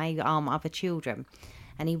worried that he may harm other children,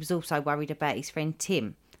 and he was also worried about his friend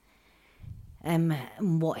Tim, and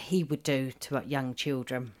what he would do to young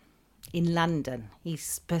children in London. He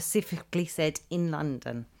specifically said in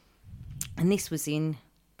London, and this was in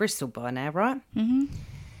Bristol by now, right? Mm-hmm.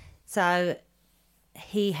 So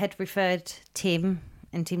he had referred Tim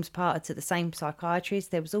and Tim's partner to the same psychiatrist.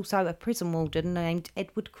 There was also a prison warden named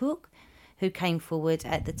Edward Cook who came forward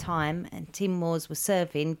at the time, and Tim Moores was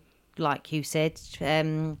serving, like you said,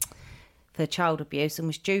 for child abuse, and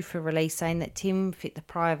was due for release, saying that Tim fit the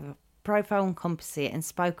profile and composite and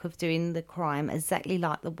spoke of doing the crime exactly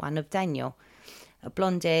like the one of Daniel, a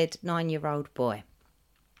blonde-haired 9-year-old boy.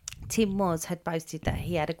 Tim Moores had boasted that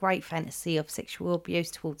he had a great fantasy of sexual abuse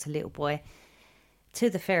towards a little boy to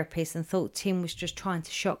the therapist, and thought Tim was just trying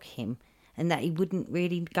to shock him and that he wouldn't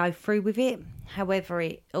really go through with it. However,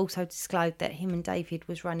 it also disclosed that him and David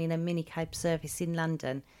was running a minicab service in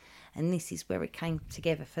London, and this is where it came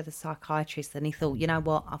together for the psychiatrist, and he thought, you know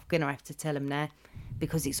what, I'm going to have to tell him now,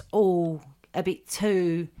 because it's all a bit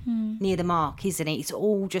too near the mark, isn't it? It's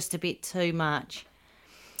all just a bit too much.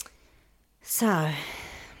 So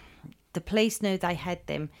the police knew they had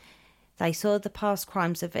them. They saw the past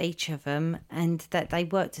crimes of each of them, and that they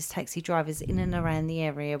worked as taxi drivers in and around the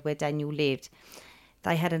area where Daniel lived.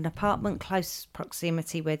 They had an apartment close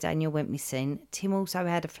proximity where Daniel went missing. Tim also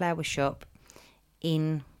had a flower shop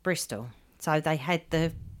in Bristol. So they had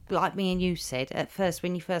the, like me and you said, at first,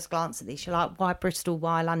 when you first glance at this, you're like, why Bristol,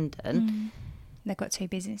 why London? They've got two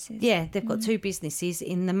businesses. Yeah, they've got two businesses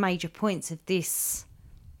in the major points of this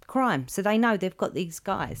crime. So they know they've got these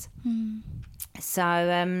guys.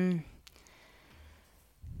 So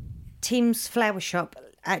Tim's flower shop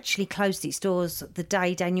actually closed its doors the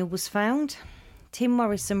day Daniel was found. Tim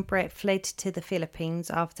Morrison Brett fled to the Philippines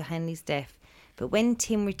after Handley's death. But when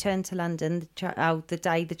Tim returned to London the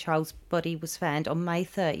day the child's body was found, on May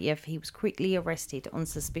 30th, he was quickly arrested on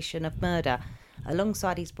suspicion of murder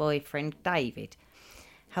alongside his boyfriend David.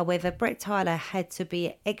 However, Brett Tyler had to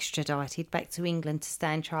be extradited back to England to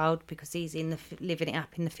stand trial because he's living it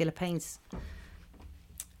up in the Philippines.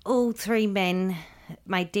 All three men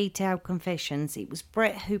made detailed confessions. It was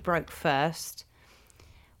Brett who broke first.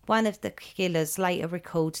 One of the killers later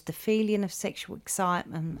recalled the feeling of sexual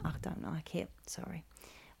excitement. I don't like it, sorry.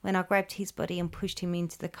 When I grabbed his body and pushed him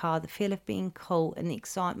into the car, the feel of being caught and the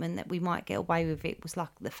excitement that we might get away with it was like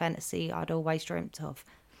the fantasy I'd always dreamt of.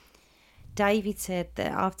 David said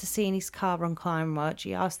that after seeing his car on Crime Watch,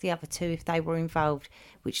 he asked the other two if they were involved,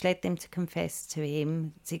 which led them to confess to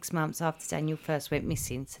him 6 months after Daniel first went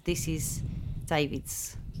missing. So this is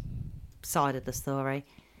David's side of the story.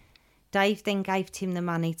 Dave then gave Tim the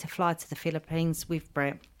money to fly to the Philippines with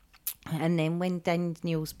Brett. And then when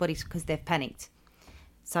Daniel's body, because they've panicked,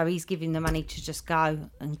 so he's giving the money to just go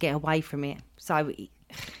and get away from it. So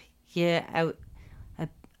you're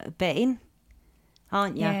betting,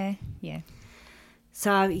 aren't you? Yeah.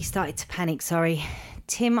 So he started to panic,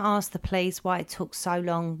 Tim asked the police why they took so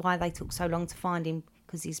long to find him,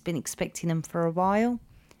 because he's been expecting them for a while.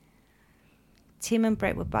 Tim and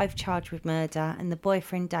Brett were both charged with murder, and the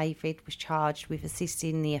boyfriend David was charged with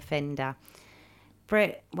assisting the offender.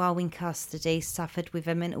 Brett, while in custody, suffered with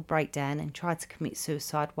a mental breakdown and tried to commit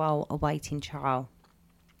suicide while awaiting trial.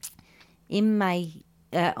 On May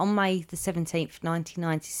the 17th,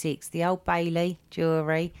 1996, the Old Bailey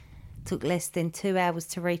jury took less than 2 hours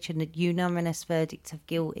to reach a unanimous verdict of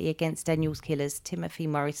guilty against Daniel's killers, Timothy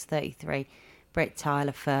Morris, 33, Brett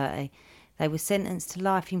Tyler, 30. They were sentenced to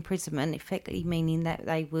life imprisonment, effectively meaning that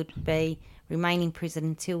they would remain in prison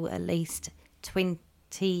until at least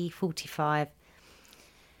 2045.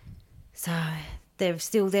 So they're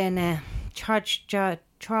still there now.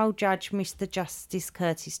 Trial judge Mr. Justice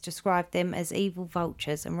Curtis described them as evil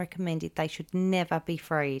vultures and recommended they should never be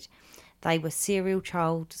freed. They were serial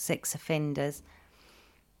child sex offenders.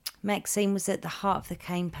 Maxine was at the heart of the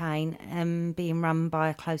campaign, being run by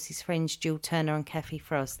her closest friends Jill Turner and Kathy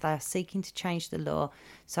Frost. They are seeking to change the law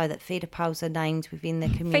so that paedophiles are named within their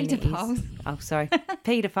communities. Paedophiles? Oh, sorry.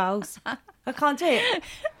 Paedophiles. I can't do it.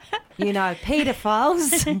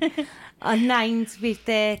 Paedophiles are named with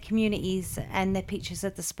their communities and their pictures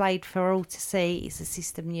are displayed for all to see. It's a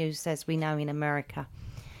system used, as we know, in America.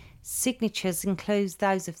 Signatures include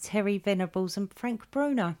those of Terry Venables and Frank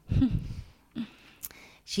Bruno.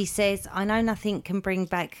 She says, I know nothing can bring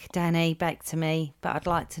back Danny back to me, but I'd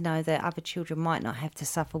like to know that other children might not have to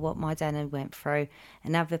suffer what my Danny went through,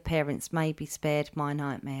 and other parents may be spared my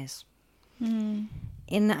nightmares. In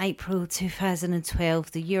April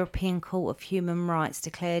 2012, the European Court of Human Rights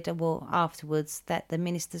declared afterwards that the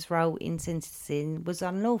minister's role in sentencing was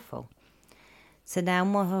unlawful. So now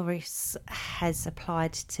Morris has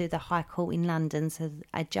applied to the High Court in London so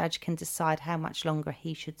a judge can decide how much longer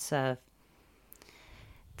he should serve.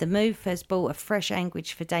 The move has brought a fresh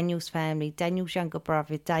anguish for Daniel's family. Daniel's younger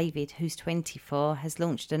brother, David, who's 24, has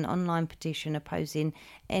launched an online petition opposing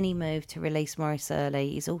any move to release Morris early.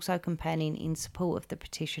 He's also campaigning in support of the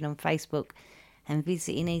petition on Facebook and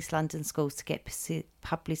visiting East London schools to get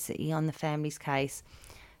publicity on the family's case.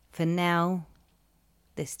 For now,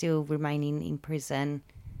 they're still remaining in prison,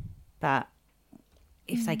 but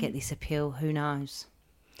if they get this appeal, who knows?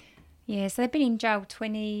 Yeah, so they've been in jail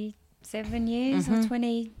 27 years or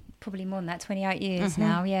 20, probably more than that, 28 years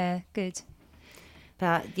now. Yeah, good.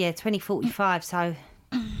 But yeah, 2045, so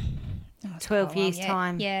 12 years'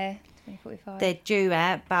 time. Yeah, 2045. They're due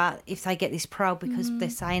out, but if they get this parole, because they're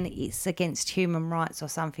saying it's against human rights or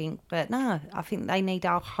something, but no, I think they need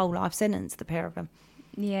a whole life sentence, the pair of them.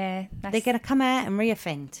 Yeah. They're going to come out and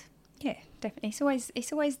reoffend. Yeah, definitely.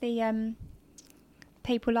 It's always the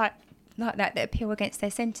people like that appeal against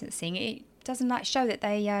their sentencing. It doesn't show that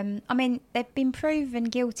they they've been proven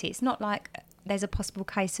guilty. It's not like there's a possible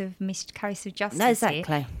case of miscarriage of justice. No,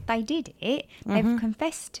 exactly. Here. They did it. They've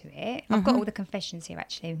confessed to it. I've got all the confessions here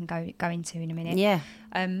actually we can go into in a minute. Yeah.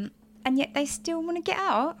 And yet they still want to get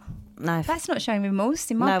out. No. That's not showing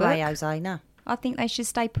remorse in my book. No way, Jose, no. I think they should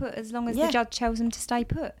stay put as long as the judge tells them to stay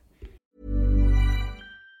put.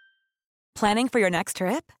 Planning for your next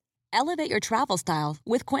trip? Elevate your travel style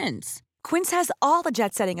with Quince. Quince has all the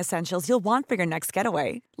jet-setting essentials you'll want for your next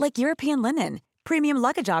getaway, like European linen, premium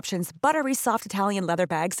luggage options, buttery soft Italian leather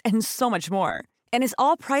bags, and so much more. And is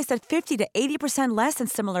all priced at 50 to 80% less than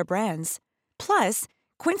similar brands. Plus,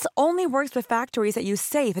 Quince only works with factories that use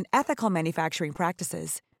safe and ethical manufacturing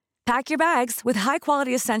practices. Pack your bags with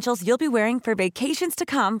high-quality essentials you'll be wearing for vacations to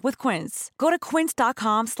come with Quince. Go to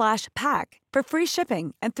quince.com/pack for free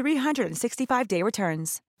shipping and 365-day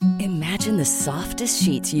returns. Imagine the softest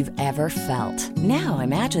sheets you've ever felt. Now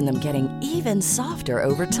imagine them getting even softer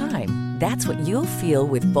over time. That's what you'll feel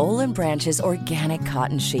with Boll & Branch's organic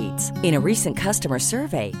cotton sheets. In a recent customer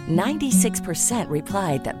survey, 96%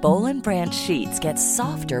 replied that Boll & Branch sheets get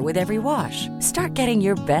softer with every wash. Start getting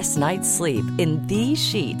your best night's sleep in these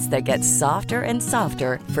sheets that get softer and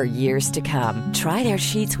softer for years to come. Try their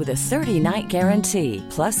sheets with a 30-night guarantee.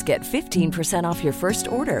 Plus, get 15% off your first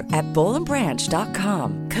order at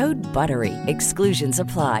bollandbranch.com. Code BUTTERY. Exclusions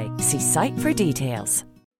apply. See site for details.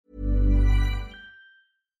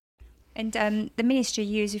 And the minister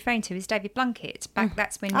you was referring to is David Blunkett.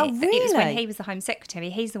 That's when really? it was when he was the Home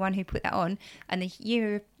Secretary. He's the one who put that on, and the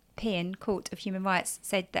European Court of Human Rights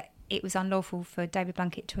said that it was unlawful for David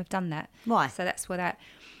Blunkett to have done that. Why? So that's what that.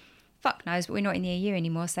 Fuck knows, but we're not in the EU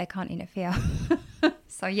anymore, so they can't interfere.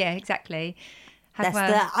 So yeah, exactly. That's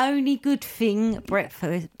the only good thing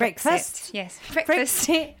breakfast. Yes, breakfast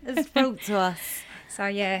has brought to us. So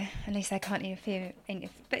yeah, at least they can't interfere.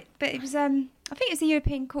 But it was I think it was the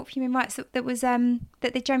European Court of Human Rights that was that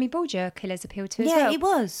the Jeremy Bulger killers appealed to as well. Yeah, it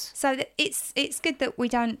was. So it's good that we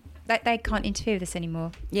don't that they can't interfere with us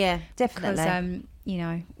anymore. Yeah, definitely.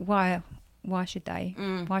 Because why should they?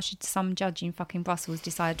 Why should some judge in fucking Brussels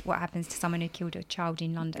decide what happens to someone who killed a child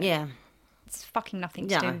in London? Yeah, it's fucking nothing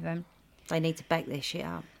to do with them. They need to back their shit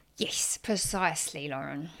up. Yes, precisely,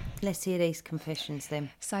 Lauren. Let's hear these confessions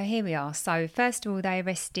then. So here we are. So first of all, they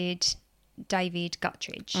arrested David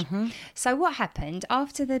Guttridge. So what happened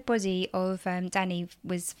after the body of Danny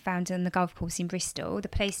was found on the golf course in Bristol? The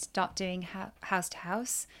police start doing house to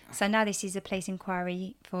house. So now this is a police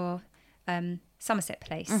inquiry for Somerset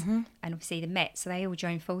Police and obviously the Met. So they all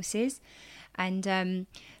join forces, and so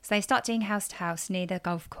they start doing house to house near the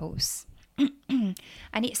golf course.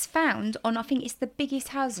 And it's found on, I think it's the biggest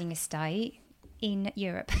housing estate in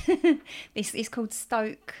Europe. This is called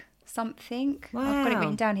Stoke something. Wow. I've got it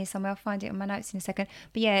written down here somewhere. I'll find it on my notes in a second.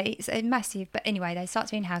 But yeah, it's a massive. But anyway, they start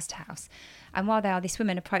doing house to house. And while they are, this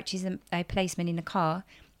woman approaches a policeman in the car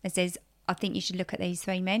and says, I think you should look at these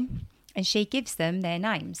three men. And she gives them their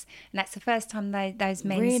names. And that's the first time those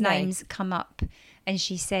men's names come up. And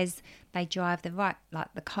she says they drive the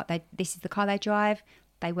car. This is the car they drive.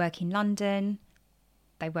 They work in London.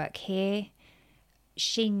 They work here.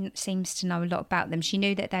 She seems to know a lot about them. She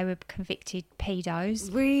knew that they were convicted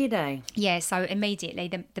pedos. Really? Yeah, so immediately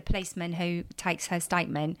the policeman who takes her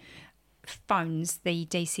statement phones the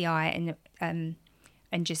DCI and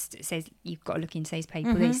just says, you've got to look into these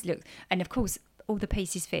people. These look, and of course, all the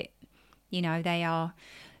pieces fit. You know, they are...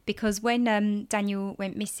 Because when Daniel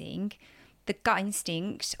went missing... The gut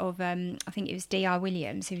instinct of, I think it was D.R.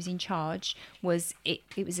 Williams who was in charge, was it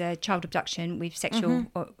was a child abduction with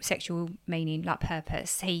sexual meaning, like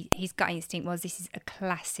purpose. His gut instinct was, this is a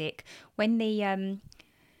classic. When the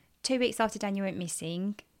 2 weeks after Daniel went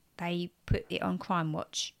missing, they put it on Crime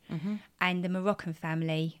Watch, and the Moroccan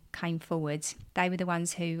family came forward. They were the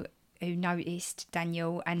ones who noticed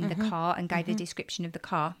Daniel and the car and gave the description of the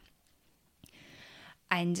car.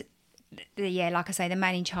 And like I say, the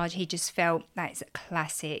man in charge, he just felt that it's a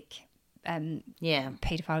classic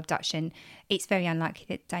paedophile abduction. It's very unlikely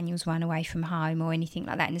that Daniel's run away from home or anything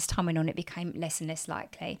like that. And as time went on, it became less and less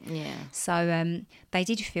likely. Yeah. So they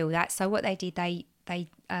did feel that. So what they did, they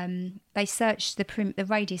searched the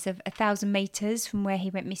radius of 1,000 metres from where he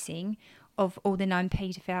went missing of all the known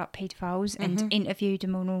paedophiles and interviewed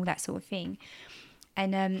them and all that sort of thing.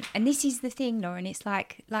 And this is the thing, Lauren. It's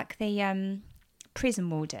like the prison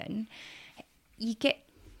warden.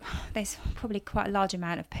 There's probably quite a large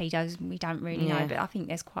amount of pedos, we don't really know, but I think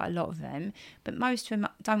there's quite a lot of them. But most of them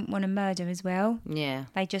don't want to murder as well. Yeah.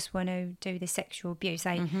 They just want to do the sexual abuse.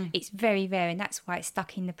 It's very rare, and that's why it's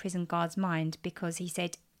stuck in the prison guard's mind, because he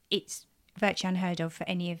said it's virtually unheard of for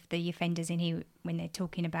any of the offenders in here, when they're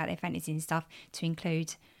talking about their fantasies and stuff, to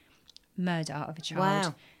include murder of a child.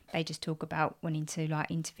 Wow. They just talk about wanting to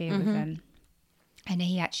interfere with them. And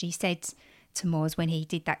he actually said to Moores, when he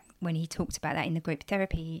talked about that in the group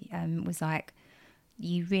therapy, was like,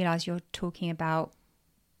 you realise you're talking about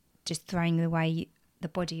just throwing away the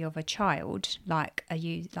body of a child like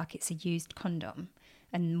it's a used condom.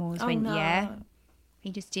 And Moores went, no. Yeah.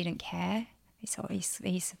 He just didn't care.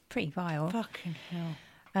 He's pretty vile. Fucking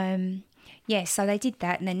hell. So they did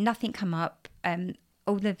that, and then nothing come up.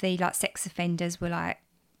 All of the sex offenders were like,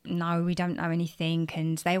 no, we don't know anything,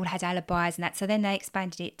 and they all had alibis and that. So then they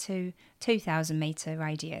expanded it to 2,000 metre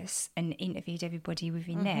radius and interviewed everybody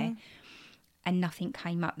within there, and nothing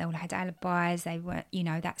came up. They all had alibis. They weren't,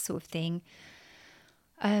 that sort of thing.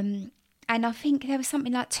 And I think there was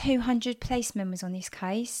something like 200 policemen was on this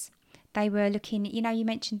case. They were looking, you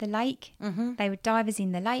mentioned the lake. They were divers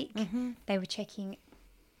in the lake. They were checking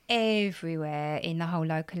everywhere in the whole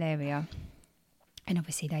local area. And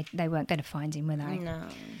obviously they weren't going to find him, were they? No.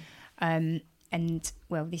 And,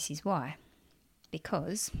 well, this is why.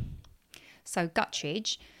 Because, so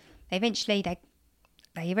Guttridge, eventually they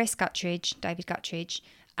arrest David Guttridge,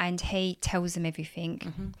 and he tells them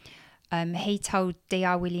everything. He told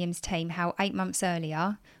D.R. Williams' team how 8 months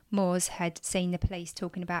earlier, Moores had seen the police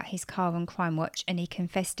talking about his car on Crime Watch, and he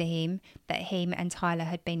confessed to him that him and Tyler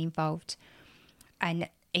had been involved. And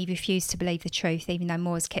he refused to believe the truth, even though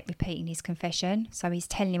Moores kept repeating his confession. So he's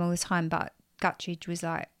telling him all the time, but Guttridge was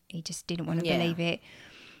like, he just didn't want to believe it.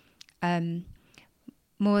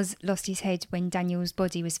 Moores lost his head when Daniel's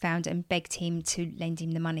body was found and begged him to lend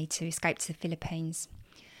him the money to escape to the Philippines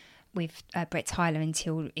with Brett Tyler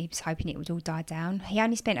until he was hoping it would all die down. He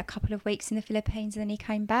only spent a couple of weeks in the Philippines and then he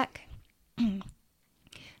came back.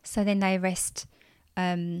 So then they arrest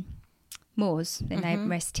Moores. Then they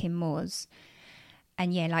arrest Tim Moores.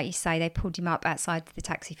 And yeah, like you say, they pulled him up outside the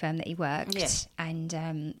taxi firm that he worked. Yeah. And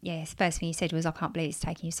the first thing he said was, "I can't believe it's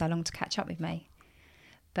taking you so long to catch up with me."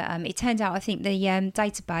 But it turned out, I think the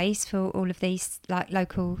database for all of these like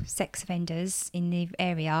local sex offenders in the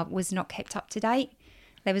area was not kept up to date.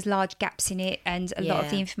 There was large gaps in it, and a lot of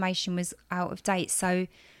the information was out of date. So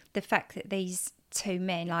the fact that these two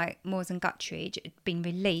men, like Moores and Guttridge, had been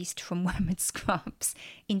released from Wormwood Scrubs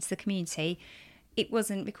into the community, it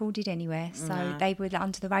wasn't recorded anywhere, so they were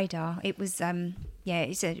under the radar. It was,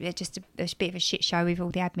 it's just a bit of a shit show with all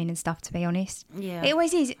the admin and stuff, to be honest. Yeah. It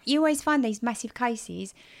always is. You always find these massive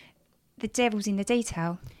cases, the devil's in the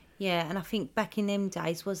detail. Yeah, and I think back in them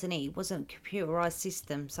days, wasn't it? It wasn't a computerised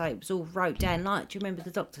system, so it was all wrote down. Like, do you remember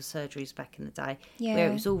the doctor surgeries back in the day? Yeah. Where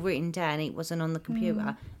it was all written down, it wasn't on the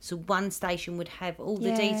computer. So one station would have all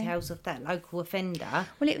the details of that local offender.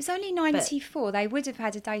 Well, it was only 94. They would have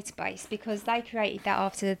had a database because they created that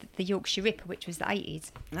after the Yorkshire Ripper, which was the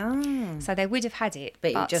 80s. Oh. So they would have had it.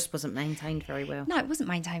 But it just wasn't maintained very well. No, it wasn't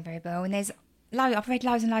maintained very well. And I've read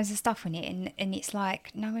loads and loads of stuff on it, and it's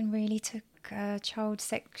like no one really took child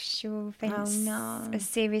sexual offence as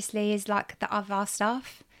seriously as like the other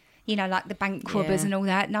stuff, you know, like the bank robbers and all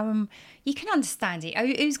that. No one, you can understand it.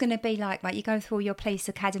 Who's going to be like you go through your police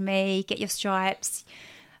academy, get your stripes,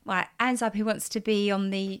 like hands up who wants to be on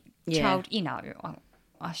the child, you know,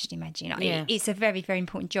 I should imagine. It's a very, very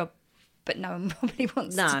important job, but no one probably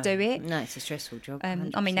wants to do it. No, it's a stressful job.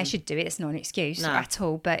 100%. I mean, they should do it. It's not an excuse at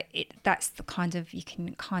all, but that's the kind of, you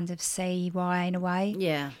can kind of see why in a way.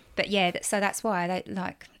 Yeah. But yeah, so that's why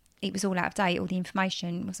it was all out of date. All the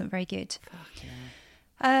information wasn't very good. Fuck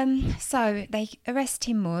yeah. So they arrest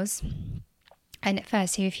Tim Moores, and at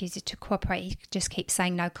first he refuses to cooperate. He just keeps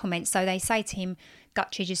saying no comment. So they say to him,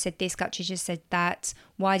 Guttridge has said this, Guttridge has said that.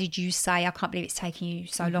 Why did you say, I can't believe it's taking you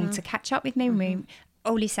so long to catch up with me?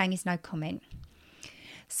 All he's saying is no comment.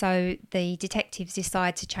 So the detectives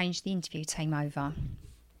decide to change the interview team over.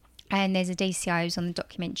 And there's a DCO's on the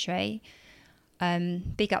documentary.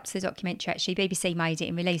 Big up to the documentary, actually. BBC made it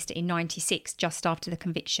and released it in 96, just after the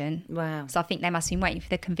conviction. Wow. So I think they must have been waiting for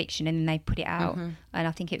the conviction and then they put it out. And I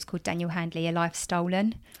think it was called Daniel Handley, A Life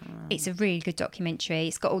Stolen. Oh. It's a really good documentary.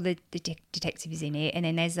 It's got all the detectives in it. And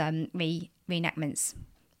then there's reenactments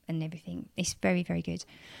and everything. It's very, very good.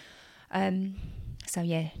 So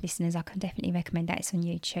yeah, listeners, I can definitely recommend that. It's on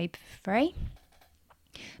YouTube for free.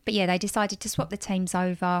 But yeah, they decided to swap the teams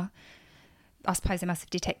over. I suppose they must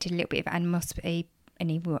have detected a little bit of animosity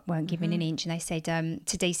and he weren't given an inch. And they said to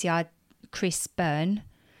DCI Chris Byrne,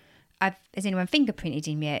 has anyone fingerprinted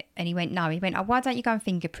him yet? And he went, no. He went, why don't you go and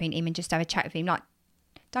fingerprint him and just have a chat with him? Like,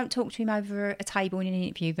 don't talk to him over a table in an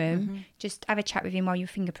interview room. Just have a chat with him while you're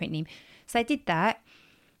fingerprinting him. So they did that.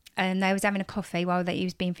 And they was having a coffee while he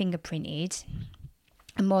was being fingerprinted.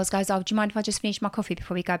 And Moores goes, do you mind if I just finish my coffee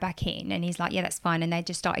before we go back in? And he's like, yeah, that's fine. And they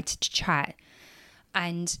just started to chat.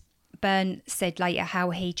 And Byrne said later how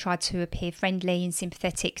he tried to appear friendly and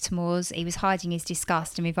sympathetic to Moores. He was hiding his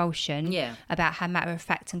disgust and revulsion about how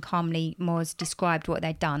matter-of-fact and calmly Moores described what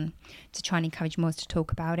they'd done to try and encourage Moores to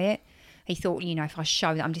talk about it. He thought, you know, if I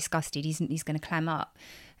show that I'm disgusted, he's going to clam up.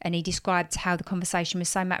 And he described how the conversation was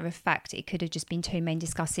so matter-of-fact it could have just been two men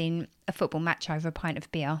discussing a football match over a pint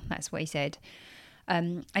of beer. That's what he said.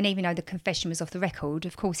 And even though the confession was off the record,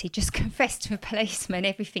 of course, he just confessed to a policeman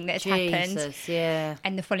everything that had happened. Yeah.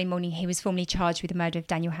 And the following morning, he was formally charged with the murder of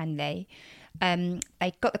Daniel Handley.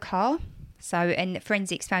 They got the car, and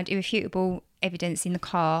forensics found irrefutable evidence in the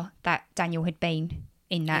car that Daniel had been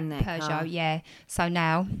in that Peugeot. Car. Yeah. So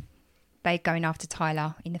now they're going after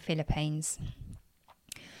Tyler in the Philippines.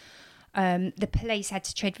 The police had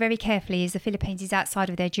to tread very carefully as the Philippines is outside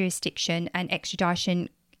of their jurisdiction and extradition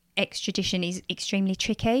is extremely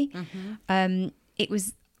tricky. It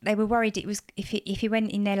was they were worried it was if he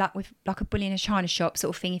went in there like with like a bull in a china shop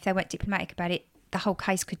sort of thing, if they weren't diplomatic about it, the whole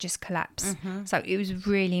case could just collapse. So it was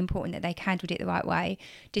really important that they handled it the right way.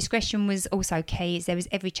 Discretion was also key, as there was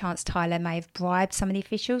every chance Tyler may have bribed some of the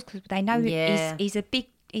officials, because they know he's a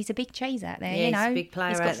big cheese out there. He's a big player.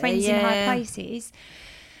 He's got friends in high places.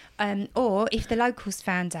 Or if the locals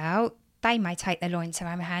found out, they may take the law into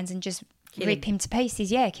their own hands and just rip him to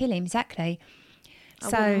pieces. Yeah, kill him, exactly. I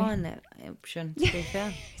wouldn't mind that option, to be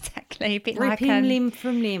fair. Exactly, a bit rip like him limb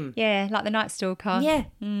from limb. Yeah, like the Night Stalker. Yeah,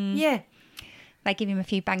 yeah. They give him a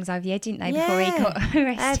few bangs over the head, didn't they, before he got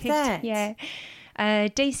arrested? That. Yeah.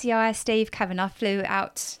 DCI Steve Kavanagh flew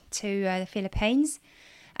out to the Philippines,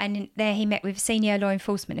 and there he met with a senior law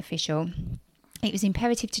enforcement official. It was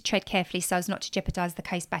imperative to tread carefully so as not to jeopardise the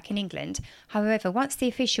case back in England. However, once the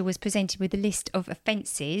official was presented with a list of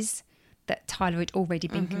offences that Tyler had already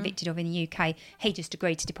been convicted of in the UK, he just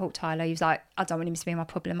agreed to deport Tyler. He was like, I don't want him to be my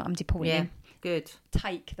problem, I'm deporting him. Good.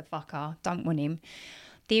 Take the fucker, don't want him.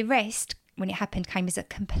 The arrest, when it happened, came as a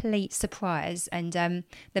complete surprise, and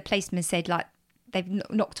the policeman said like they've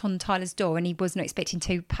knocked on Tyler's door and he wasn't expecting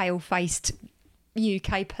two pale-faced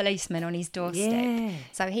UK policemen on his doorstep.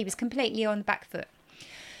 So he was completely on the back foot.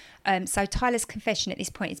 So Tyler's confession at this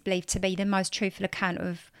point is believed to be the most truthful account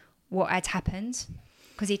of what had happened,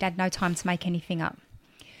 because he'd had no time to make anything up.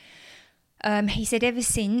 He said ever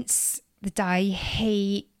since the day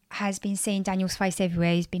he has been seeing Daniel's face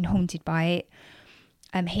everywhere, he's been haunted by it.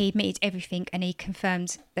 He admitted everything, and he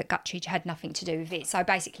confirmed that Guttridge had nothing to do with it. So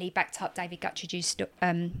basically, he backed up David Guttridge's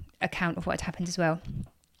account of what had happened as well.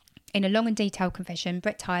 In a long and detailed confession,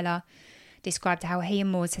 Brett Tyler described how he and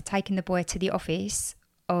Moores had taken the boy to the office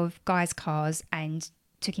of Guy's Cars and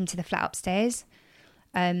took him to the flat upstairs.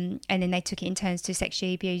 And then they took it in turns to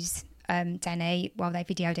sexually abuse Danny while they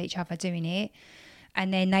videoed each other doing it.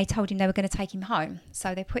 And then they told him they were going to take him home.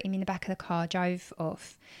 So they put him in the back of the car, drove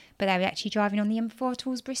off. But they were actually driving on the M4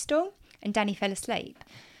 towards Bristol, and Danny fell asleep.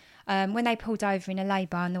 When they pulled over in a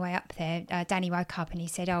labour on the way up there, Danny woke up and he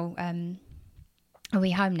said, are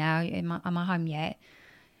we home now? Am I home yet?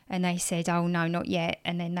 And they said, oh, no, not yet.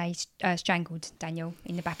 And then they strangled Daniel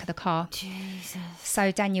in the back of the car. Jesus.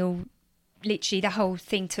 So Daniel, literally the whole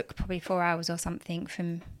thing took probably 4 hours or something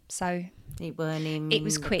It weren't him. It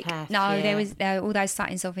was quick. There was all those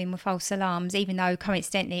sightings of him were false alarms, even though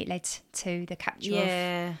coincidentally it led to the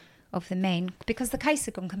capture of the men, because the case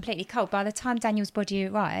had gone completely cold. By the time Daniel's body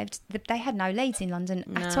arrived, they had no leads in London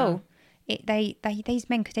at all. These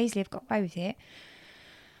men could easily have got away with it.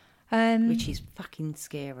 Which is fucking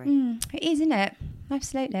scary. It is, isn't it?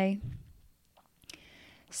 Absolutely.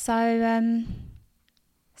 So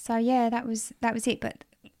yeah, that was it. But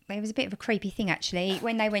it was a bit of a creepy thing, actually.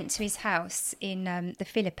 When they went to his house in the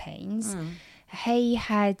Philippines, he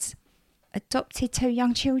had adopted 2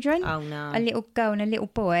 young children. Oh, no. A little girl and a little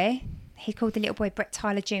boy. He called the little boy Brett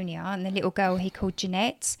Tyler Jr. and the little girl he called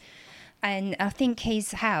Jeanette. And I think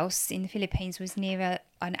his house in the Philippines was near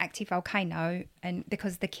an active volcano, and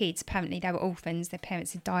because the kids, apparently they were orphans, their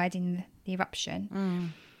parents had died in the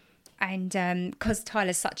eruption. And because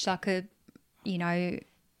Tyler's such like a,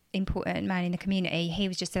 important man in the community, he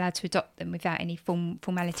was just allowed to adopt them without any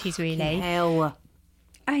formalities, really. Hell.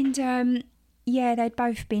 And they'd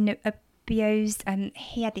both been abused, and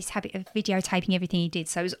he had this habit of videotaping everything he did,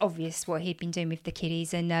 so it was obvious what he'd been doing with the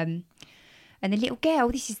kiddies. And the little girl,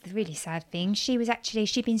 this is the really sad thing,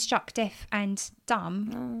 she'd been struck deaf and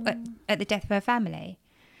dumb at the death of her family.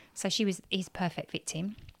 So she was his perfect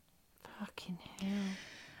victim. Fucking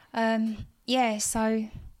hell.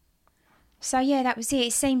 So that was it.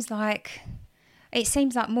 It seems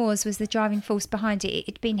like Moores was the driving force behind it.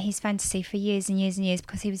 It'd been his fantasy for years and years and years,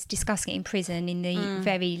 because he was discussing it in prison in the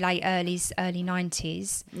very late early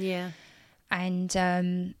 90s. Yeah. And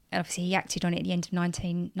obviously he acted on it at the end of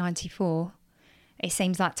 1994. It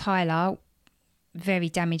seems like Tyler, very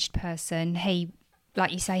damaged person. He,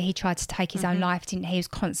 like you say, he tried to take his own life, didn't he? He was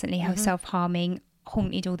constantly self-harming,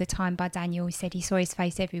 haunted all the time by Daniel. He said he saw his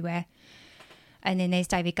face everywhere. And then there's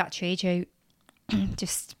David Guttridge, who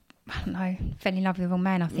just, I don't know, fell in love with the wrong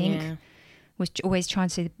man, I think. Yeah. Was always trying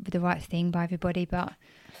to do the right thing by everybody. But,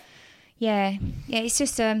 it's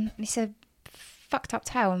just it's a fucked up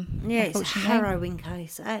tale. Yeah, it's a harrowing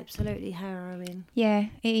case. Absolutely harrowing. Yeah,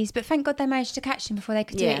 it is. But thank God they managed to catch him before they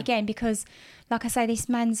could do it again, because, like I say, this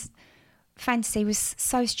man's fantasy was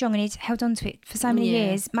so strong and he'd held on to it for so many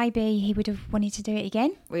years. Maybe he would have wanted to do it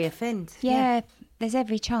again. Reoffend. Yeah, there's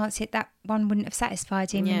every chance that one wouldn't have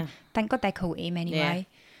satisfied him. Yeah. Thank God they caught him anyway.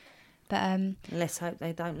 But let's hope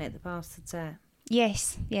they don't let the bastards out.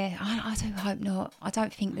 Yes, yeah, I do hope not. I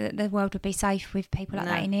don't think that the world would be safe with people like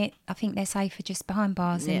that in it. I think they're safer just behind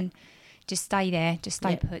bars and just stay there, just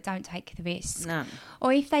stay put, don't take the risk. No.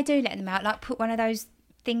 Or if they do let them out, like put one of those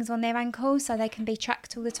things on their ankles so they can be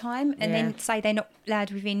tracked all the time, and then say they're not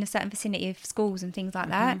allowed within a certain vicinity of schools and things like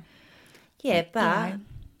that. Yeah, but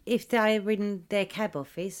if they're in their cab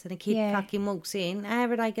office and a kid fucking walks in, how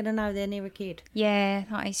are they going to know they're near a kid? Yeah,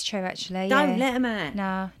 that is true, actually. Don't let them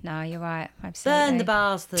out. No, you're right. Absolutely. Burn the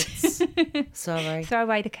bastards. Sorry. Throw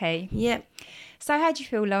away the key. Yep. So how do you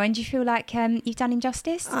feel, Lauren? Do you feel like you've done him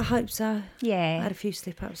justice? I hope so. Yeah. I had a few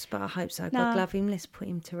slip-ups, but I hope so. God love him. Let's put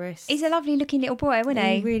him to rest. He's a lovely-looking little boy, wasn't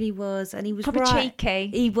he? He really was. And he was proper right. cheeky.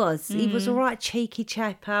 He was. He was a right cheeky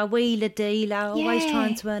chapper, wheeler dealer, always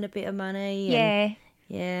trying to earn a bit of money. Yeah.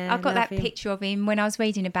 Yeah, I got that picture of him when I was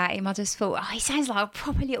reading about him. I just thought, he sounds like a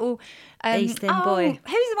proper little East End boy.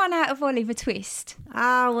 Who's the one out of Oliver Twist?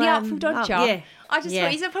 Oh, the Artful Dodger. Oh, yeah. I just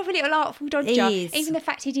thought he's a proper little Artful Dodger. He is. Even the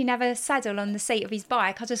fact he didn't have a saddle on the seat of his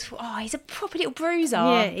bike, I just thought, he's a proper little bruiser.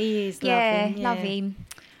 Yeah, he is. Love him.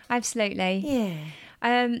 Absolutely.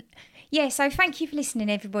 Yeah. So thank you for listening,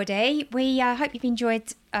 everybody. We hope you've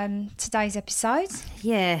enjoyed today's episode.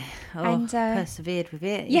 Yeah, and persevered with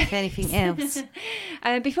it, if anything else.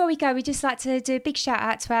 Before we go, we'd just like to do a big shout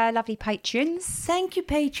out to our lovely patrons. Thank you,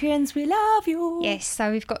 patrons. We love you. Yes,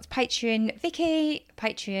 so we've got Patreon Vicky,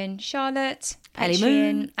 Patreon Charlotte, Ali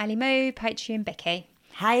Patreon Ali Moo, Patreon Becky.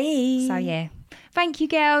 Hey. So yeah, thank you,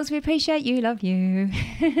 girls. We appreciate you. Love you.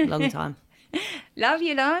 Long time. Love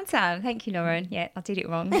you long time. Thank you, Lauren. Yeah, I did it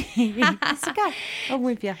wrong. It's okay. I'm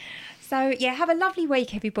with you. So, yeah, have a lovely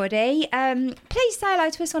week, everybody. Please say hello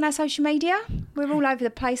to us on our social media. We're all over the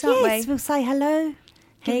place, aren't we? Yes, we'll say hello.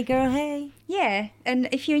 Hey, girl, hey. Yeah, and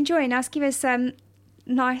if you're enjoying us, give us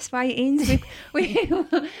nice ratings. Our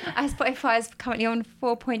Spotify is currently on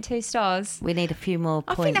 4.2 stars. We need a few more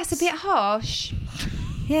points. I think that's a bit harsh.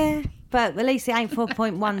 Yeah, but at least it ain't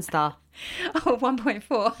 4.1 star. Oh,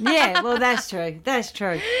 1.4. Yeah, well, that's true. That's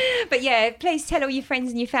true. But yeah, please tell all your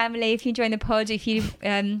friends and your family if you're enjoying the pod, if you,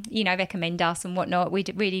 recommend us and whatnot.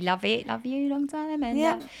 We'd really love it. Love you long time. And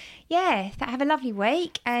have a lovely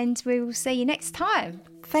week and we will see you next time.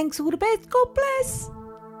 Thanks, all the best. God bless.